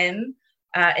Quinn,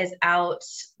 is out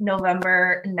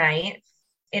November 9th.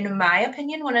 In my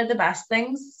opinion, one of the best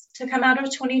things to come out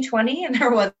of 2020, and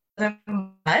there wasn't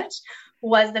much,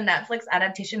 was the Netflix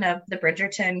adaptation of the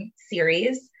Bridgerton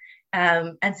series.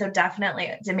 And so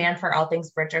definitely demand for all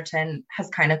things Bridgerton has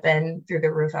kind of been through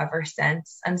the roof ever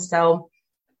since. And so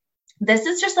this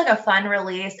is just like a fun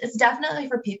release. It's definitely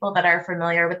for people that are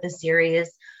familiar with the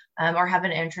series or have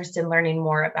an interest in learning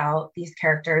more about these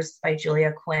characters by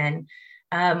Julia Quinn,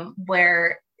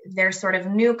 where there's sort of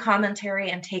new commentary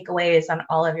and takeaways on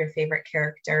all of your favorite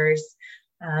characters.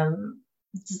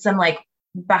 Some like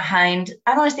I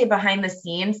don't want to say behind the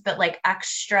scenes, but like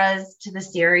extras to the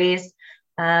series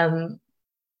that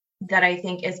I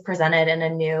think is presented in a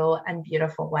new and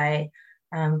beautiful way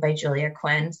by Julia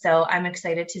Quinn. So I'm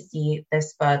excited to see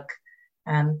this book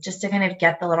just to kind of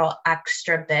get the little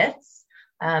extra bits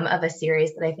of a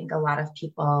series that I think a lot of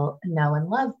people know and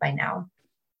love by now.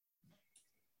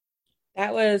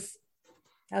 That was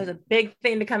a big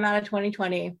thing to come out of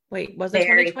 2020. Wait, was it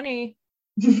 2020?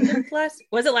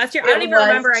 Was it last year? I don't even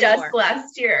remember anymore. Just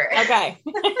last year. Okay.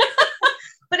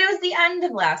 But it was the end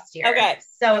of last year. Okay.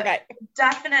 So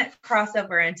definite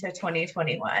crossover into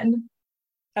 2021.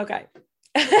 Okay.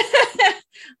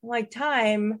 Like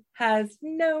time has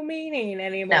no meaning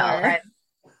anymore. No,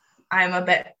 I'm a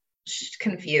bit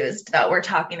confused that we're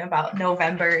talking about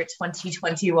November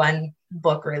 2021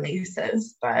 book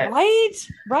releases, but right.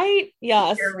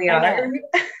 Yes. Here we are.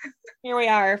 Here we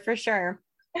are for sure.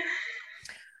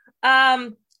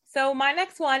 So my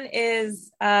next one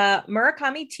is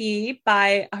Murakami Tea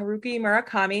by Haruki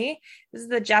Murakami. This is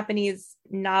the Japanese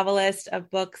novelist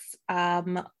of books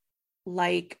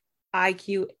like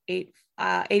IQ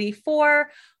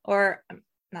 84 or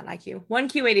not IQ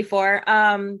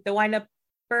 1Q84, The Wind Up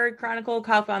Bird Chronicle,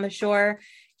 Kafka on the Shore.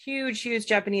 Huge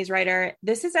Japanese writer.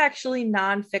 This is actually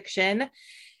nonfiction,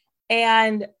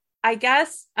 and I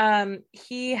guess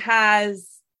he has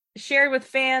shared with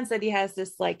fans that he has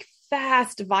this like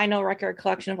vast vinyl record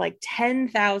collection of like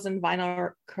 10,000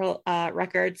 vinyl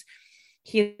records.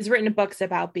 He's written books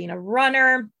about being a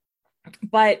runner,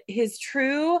 but his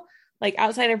true, like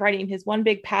outside of writing, his one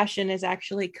big passion is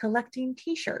actually collecting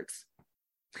t-shirts.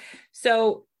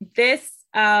 So this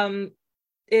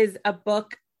is a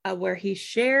book where he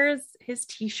shares his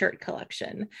t-shirt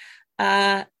collection.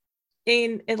 In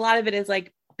a lot of it is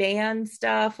like band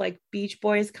stuff, like Beach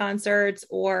Boys concerts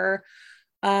or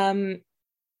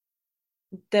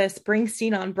the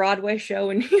Springsteen on Broadway show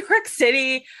in New York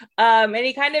City. And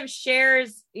he kind of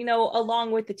shares,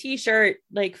 along with the t-shirt,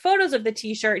 like photos of the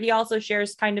t-shirt. He also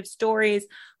shares kind of stories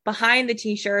behind the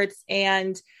t-shirts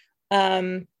and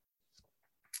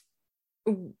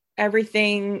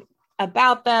everything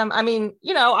about them. I mean,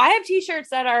 I have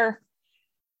t-shirts that are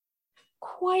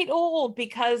quite old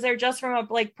because they're just from a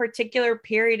like particular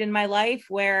period in my life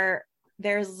where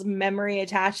there's memory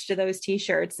attached to those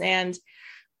t-shirts. And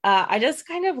I just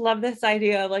kind of love this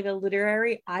idea of like a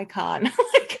literary icon,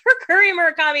 like Haruki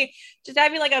Murakami, just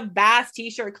having like a vast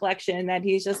t-shirt collection that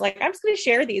he's just like, I'm just going to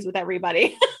share these with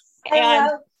everybody.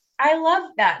 I love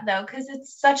that though, because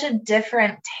it's such a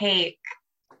different take,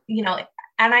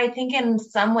 and I think in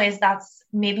some ways that's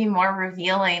maybe more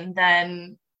revealing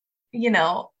than,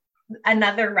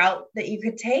 another route that you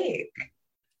could take.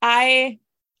 I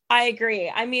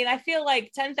agree. I mean, I feel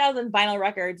like 10,000 vinyl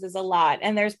records is a lot,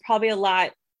 and there's probably a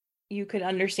lot you could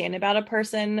understand about a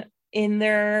person in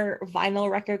their vinyl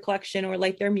record collection or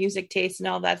like their music taste and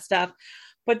all that stuff.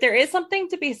 But there is something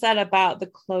to be said about the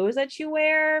clothes that you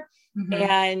wear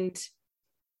and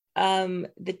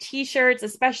the t-shirts,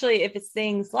 especially if it's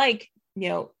things like,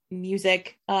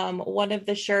 music. One of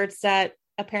the shirts that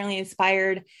apparently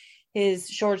inspired his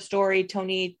short story,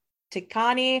 Tony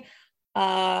Takani.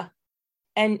 I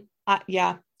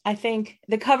think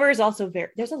the cover is also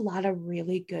there's a lot of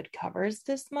really good covers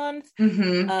this month.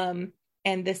 And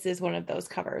this is one of those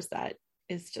covers that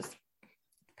is just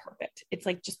perfect. It's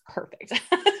like just perfect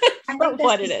for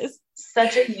what it is.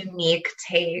 Such a unique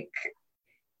take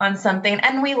on something.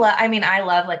 And I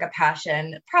love like a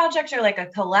passion project or like a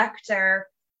collector,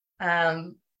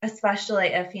 especially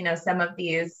if, some of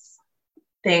these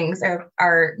things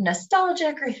are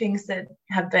nostalgic or things that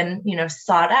have been,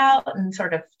 sought out and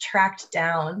sort of tracked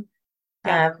down.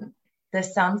 Yeah.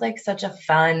 This sounds like such a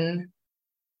fun,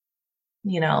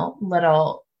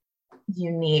 little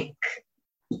unique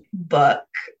book.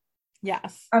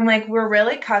 Yes. I'm like, we're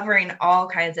really covering all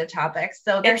kinds of topics.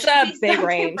 So there's a big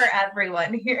range for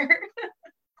everyone here.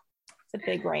 It's a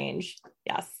big range.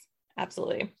 Yes,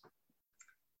 absolutely.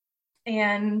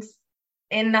 And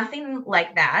in nothing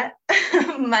like that,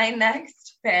 my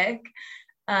next pick,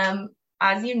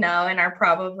 as you know, and are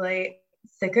probably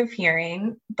sick of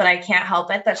hearing, but I can't help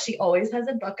it that she always has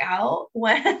a book out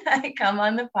when I come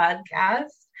on the podcast,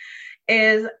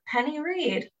 is Penny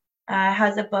Reid.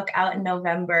 Has a book out in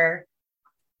November,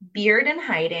 Beard in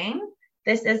Hiding.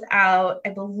 This is out, I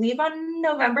believe, on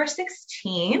November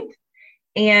 16th,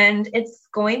 and it's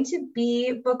going to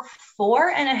be book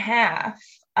 4.5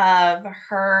 of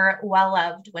her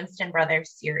well-loved Winston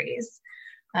Brothers series.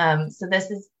 So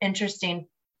this is interesting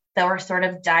that we're sort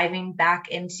of diving back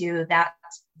into that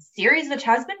series, which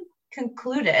has been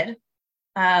concluded.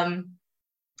 And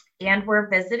we're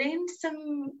visiting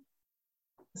some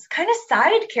kind of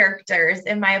side characters,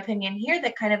 in my opinion, here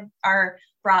that kind of are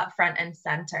brought front and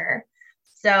center.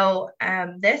 So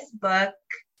this book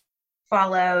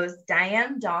follows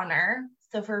Diane Donner.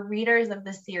 So for readers of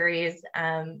the series,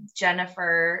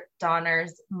 Jennifer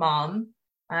Donner's mom,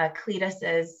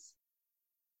 Cletus's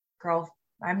girl,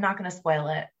 I'm not going to spoil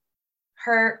it.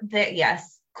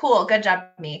 Yes, cool, good job,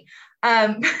 me.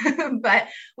 But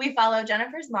we follow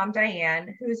Jennifer's mom,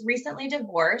 Diane, who's recently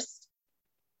divorced,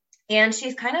 and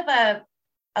she's kind of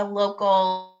a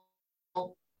local,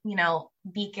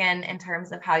 beacon in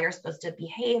terms of how you're supposed to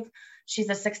behave. She's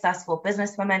a successful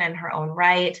businesswoman in her own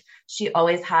right. She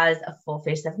always has a full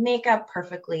face of makeup,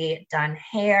 perfectly done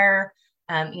hair,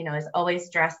 is always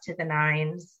dressed to the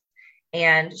nines.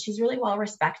 And she's really well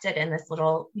respected in this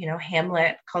little,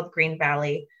 hamlet called Green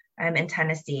Valley in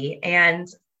Tennessee. And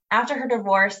after her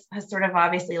divorce has sort of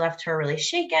obviously left her really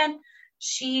shaken,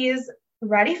 she's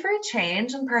ready for a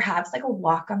change and perhaps like a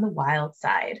walk on the wild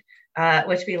side,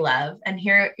 which we love. And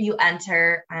here you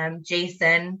enter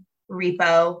Jason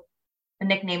Repo, a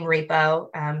nickname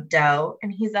Repo Doe,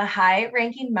 and he's a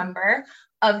high-ranking member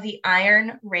of the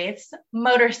Iron Wraiths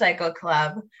Motorcycle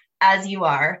Club, as you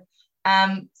are.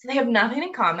 So they have nothing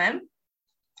in common.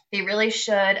 They really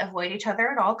should avoid each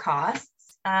other at all costs.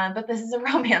 But this is a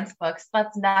romance book, so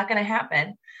that's not going to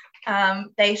happen.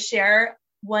 They share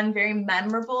one very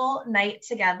memorable night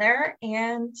together,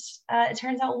 and it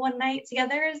turns out one night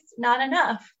together is not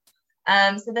enough.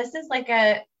 So this is like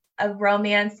a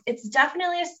romance. It's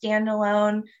definitely a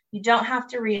standalone. You don't have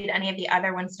to read any of the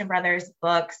other Winston Brothers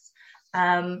books.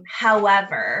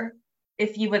 However,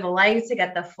 if you would like to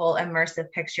get the full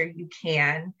immersive picture, you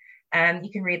can. You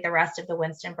can read the rest of the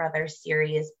Winston Brothers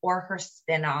series or her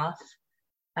spin-off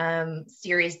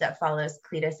series that follows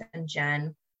Cletus and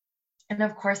Jen. And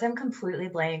of course, I'm completely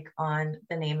blank on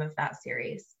the name of that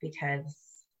series because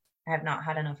I have not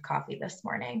had enough coffee this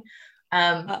morning.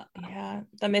 Yeah,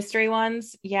 the mystery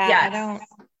ones. Yeah, yes. I don't.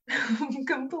 I'm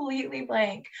completely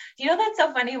blank. Do you know that's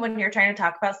so funny when you're trying to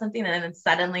talk about something and then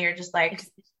suddenly you're just like,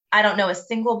 I don't know a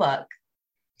single book.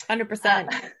 100%.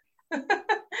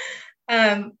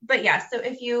 But yeah, so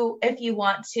if you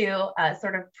want to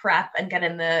sort of prep and get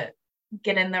in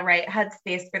the right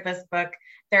headspace for this book,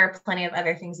 there are plenty of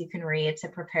other things you can read to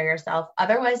prepare yourself.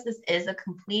 Otherwise, this is a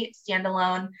complete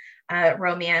standalone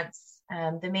romance.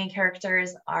 The main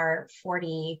characters are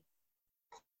 40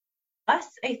 plus,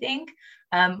 I think,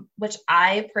 which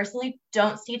I personally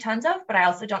don't see tons of, but I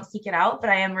also don't seek it out. But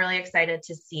I am really excited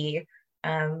to see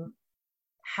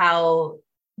how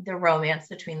the romance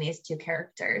between these two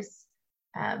characters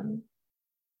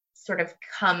sort of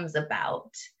comes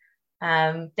about.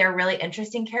 They're really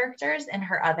interesting characters in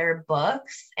her other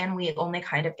books, and we only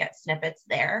kind of get snippets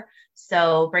there.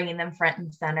 So bringing them front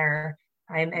and center,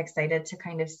 I'm excited to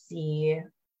kind of see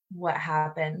what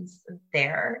happens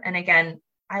there. And again,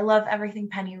 I love everything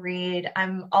Penny Reid.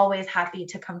 I'm always happy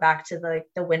to come back to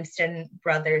the Winston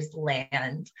Brothers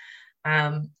land.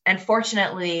 And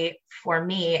fortunately for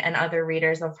me and other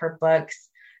readers of her books,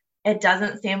 it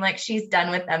doesn't seem like she's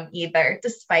done with them either,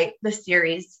 despite the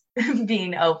series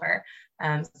being over.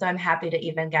 So I'm happy to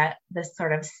even get this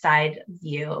sort of side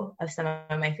view of some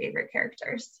of my favorite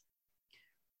characters.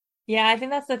 Yeah, I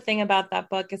think that's the thing about that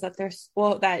book is that there's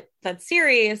that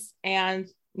series and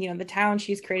the town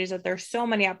she's created, is that there's so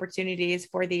many opportunities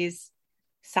for these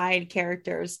side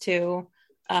characters to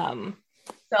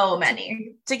so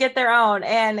many to get their own.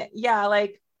 And yeah,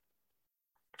 like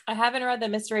I haven't read the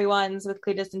mystery ones with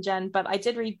Cletus and Jen, but I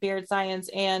did read Beard Science,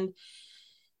 and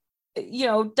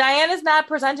Diane is not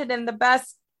presented in the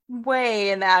best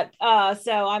way in that.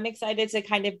 So I'm excited to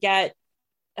kind of get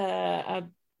a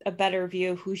better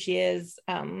view of who she is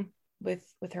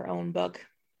with her own book.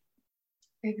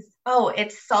 Oh,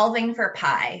 it's Solving for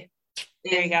Pi.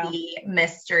 There you go. The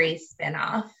mystery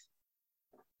spinoff,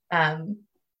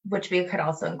 which we could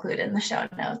also include in the show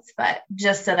notes, but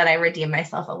just so that I redeem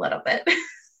myself a little bit.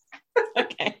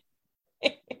 Okay.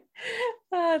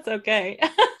 That's okay.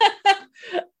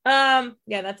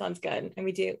 Yeah, that sounds good. And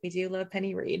we do love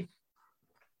Penny Reid.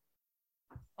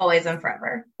 Always and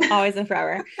forever. Always and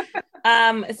forever.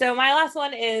 So my last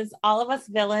one is All of Us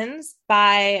Villains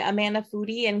by Amanda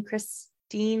Foody and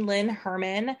Christine Lynn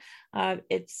Herman.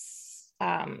 It's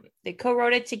they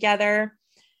co-wrote it together,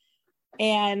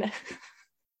 and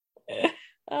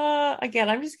again,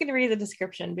 I'm just going to read the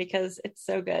description because it's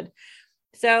so good.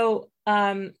 So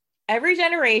every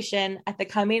generation, at the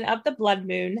coming of the blood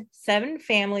moon, 7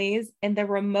 families in the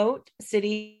remote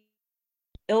city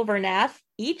Ilvernath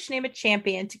each name a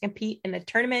champion to compete in a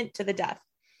tournament to the death.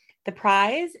 The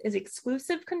prize is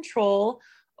exclusive control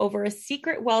over a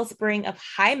secret wellspring of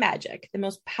high magic, the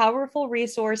most powerful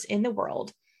resource in the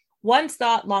world, once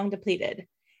thought long depleted.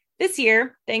 This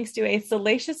year, thanks to a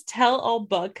salacious tell-all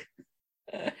book,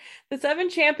 the 7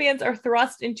 champions are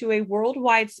thrust into a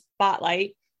worldwide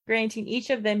spotlight, granting each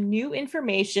of them new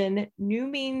information, new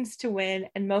means to win,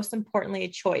 and most importantly, a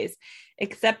choice: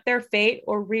 accept their fate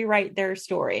or rewrite their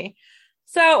story.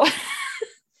 So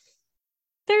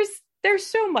there's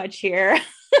so much here.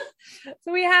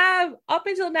 So we have up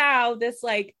until now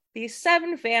these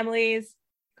 7 families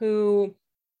who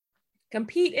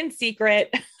compete in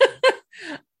secret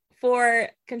for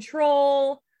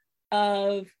control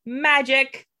of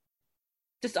magic,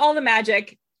 just all the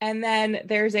magic. And then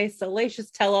there's a salacious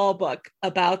tell-all book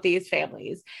about these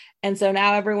families. And so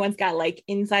now everyone's got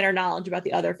insider knowledge about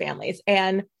the other families.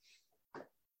 And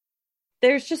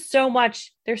there's so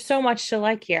much to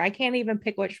like here. I can't even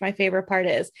pick which my favorite part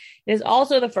is. It is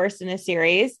also the first in a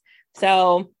series.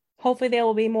 So hopefully there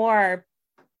will be more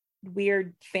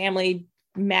weird family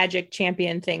magic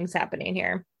champion things happening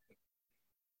here.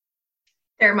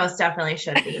 There most definitely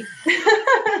should be.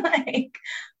 Like,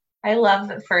 I love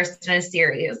the first in a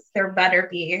series. There better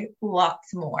be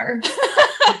lots more.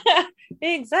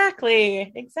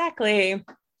 Exactly.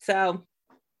 So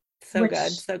Which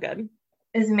good. So good.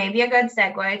 Is maybe a good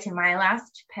segue to my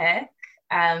last pick,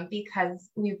 because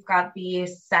we've got the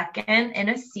second in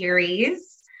a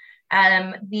series.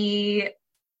 The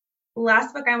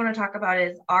last book I want to talk about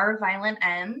is Our Violent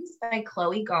Ends by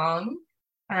Chloe Gong.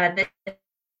 This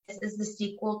is the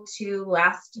sequel to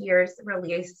last year's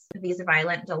release, These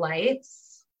Violent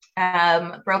Delights.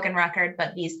 Broken record,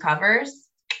 but these covers,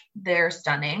 they're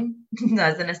stunning,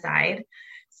 as an aside.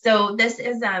 So this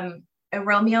is a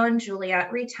Romeo and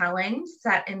Juliet retelling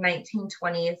set in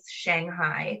 1920s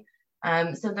Shanghai.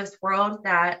 So this world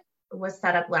that was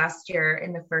set up last year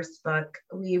in the first book,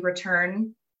 we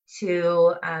return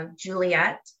to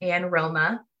Juliet and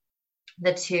Roma,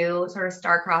 the two sort of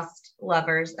star-crossed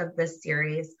lovers of this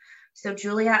series. So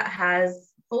Juliet has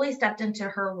fully stepped into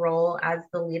her role as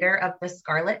the leader of the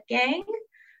Scarlet Gang,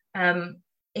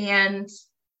 and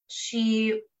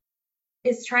she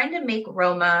is trying to make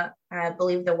Roma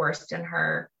believe the worst in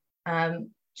her,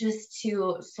 just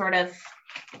to sort of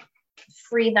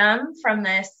free them from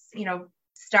this,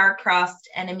 star-crossed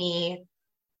enemy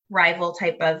rival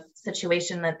type of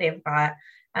situation that they've got.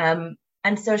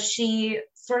 And so she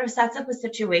sort of sets up a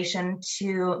situation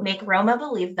to make Roma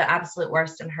believe the absolute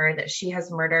worst in her, that she has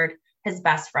murdered his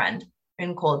best friend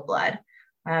in cold blood.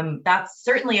 That's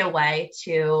certainly a way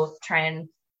to try and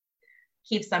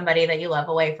keep somebody that you love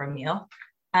away from you.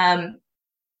 And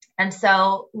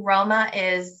so Roma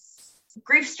is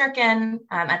grief-stricken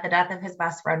at the death of his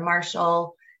best friend,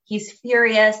 Marshall. He's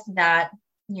furious that,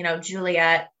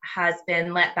 Juliet has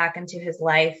been let back into his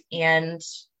life and,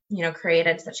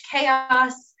 created such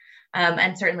chaos,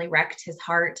 and certainly wrecked his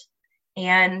heart.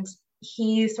 And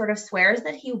he sort of swears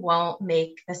that he won't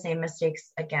make the same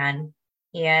mistakes again.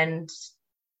 And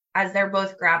as they're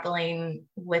both grappling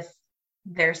with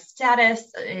their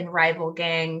status in rival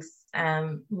gangs,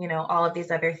 all of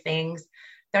these other things,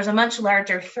 there's a much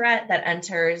larger threat that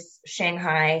enters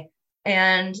Shanghai,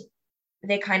 and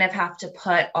they kind of have to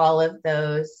put all of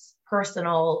those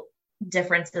personal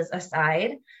differences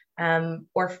aside,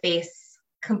 or face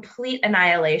complete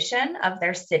annihilation of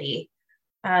their city.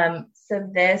 So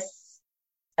this,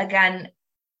 again,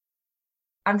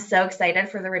 I'm so excited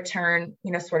for the return,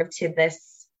 sort of to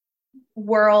this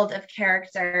world of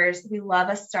characters. We love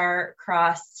a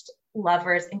star-crossed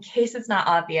lovers, in case it's not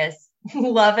obvious,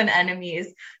 love and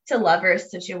enemies to lovers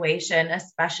situation,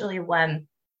 especially when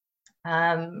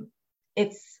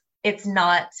it's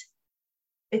not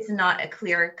a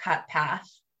clear-cut path.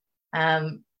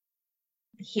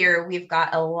 Here we've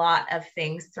got a lot of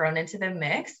things thrown into the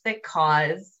mix that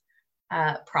cause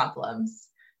problems.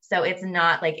 So it's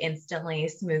not like instantly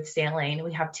smooth sailing.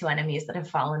 We have two enemies that have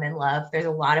fallen in love. There's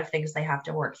a lot of things they have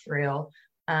to work through.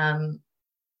 And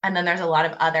then there's a lot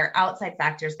of other outside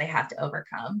factors they have to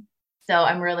overcome. So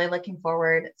I'm really looking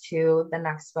forward to the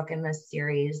next book in this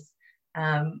series.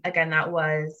 Again, that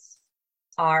was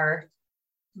Our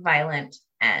Violent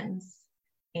Ends.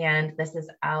 And this is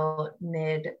out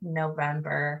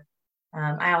mid-November.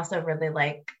 I also really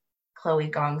like Chloe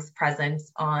Gong's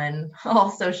presence on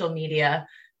all social media.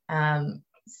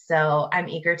 So I'm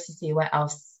eager to see what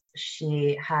else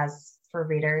she has for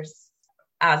readers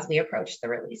as we approach the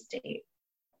release date.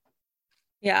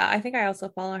 Yeah, I think I also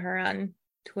follow her on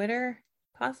Twitter,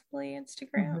 possibly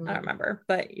Instagram. Mm-hmm. I don't remember,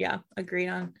 but yeah, agreed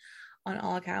on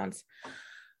all accounts.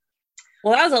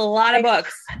 Well, that was a lot of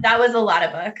books. That was a lot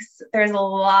of books. There's a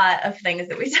lot of things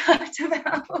that we talked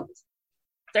about.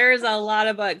 There's a lot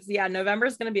of books. Yeah, November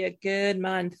is going to be a good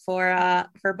month for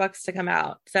books to come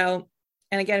out. So,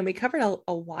 and again, we covered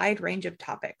a wide range of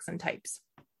topics and types.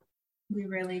 We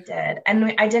really did.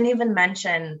 And I didn't even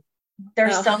mention,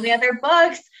 there's so many other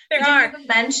books. There are. Didn't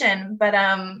even mention, but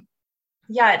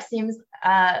yeah, it seems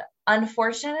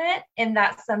unfortunate in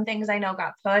that some things I know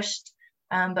got pushed.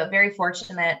 But very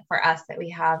fortunate for us that we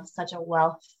have such a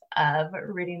wealth of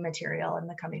reading material in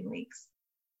the coming weeks.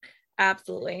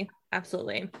 Absolutely.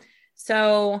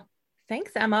 So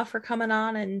thanks, Emma, for coming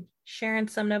on and sharing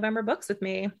some November books with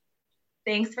me.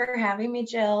 Thanks for having me,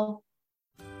 Jill.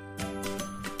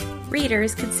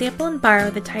 Readers can sample and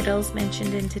borrow the titles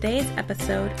mentioned in today's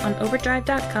episode on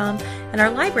Overdrive.com, and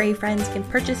our library friends can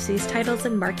purchase these titles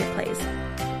in Marketplace.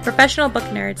 Professional Book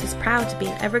Nerds is proud to be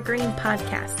an Evergreen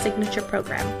Podcast signature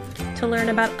program. To learn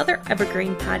about other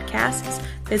Evergreen podcasts,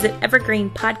 visit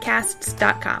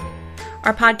evergreenpodcasts.com.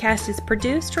 Our podcast is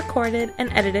produced, recorded,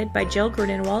 and edited by Jill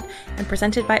Grunenwald and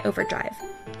presented by Overdrive.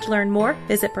 To learn more,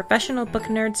 visit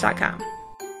professionalbooknerds.com.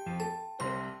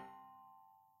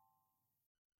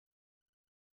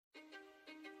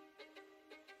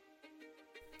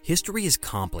 History is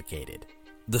complicated.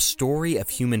 The story of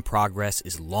human progress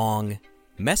is long,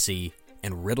 messy,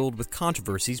 and riddled with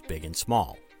controversies big and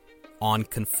small. On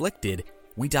Conflicted,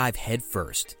 we dive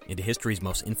headfirst into history's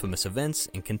most infamous events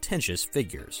and contentious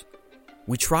figures.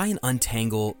 We try and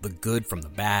untangle the good from the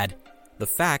bad, the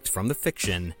fact from the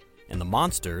fiction, and the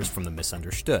monsters from the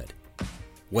misunderstood.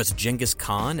 Was Genghis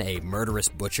Khan a murderous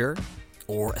butcher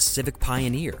or a civic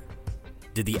pioneer?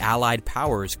 Did the Allied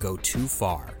powers go too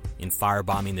far in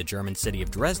firebombing the German city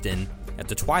of Dresden at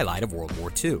the twilight of World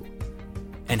War II?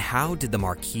 And how did the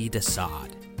Marquis de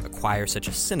Sade acquire such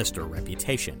a sinister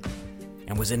reputation?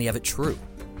 And was any of it true?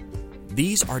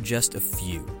 These are just a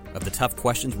few of the tough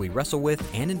questions we wrestle with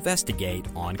and investigate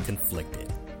on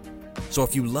Conflicted. So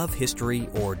if you love history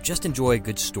or just enjoy a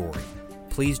good story,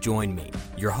 please join me,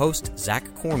 your host,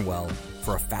 Zach Cornwell,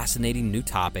 for a fascinating new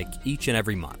topic each and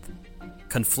every month.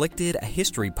 Conflicted, a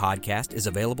history podcast, is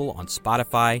available on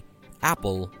Spotify,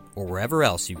 Apple, or wherever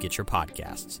else you get your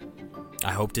podcasts.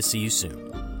 I hope to see you soon.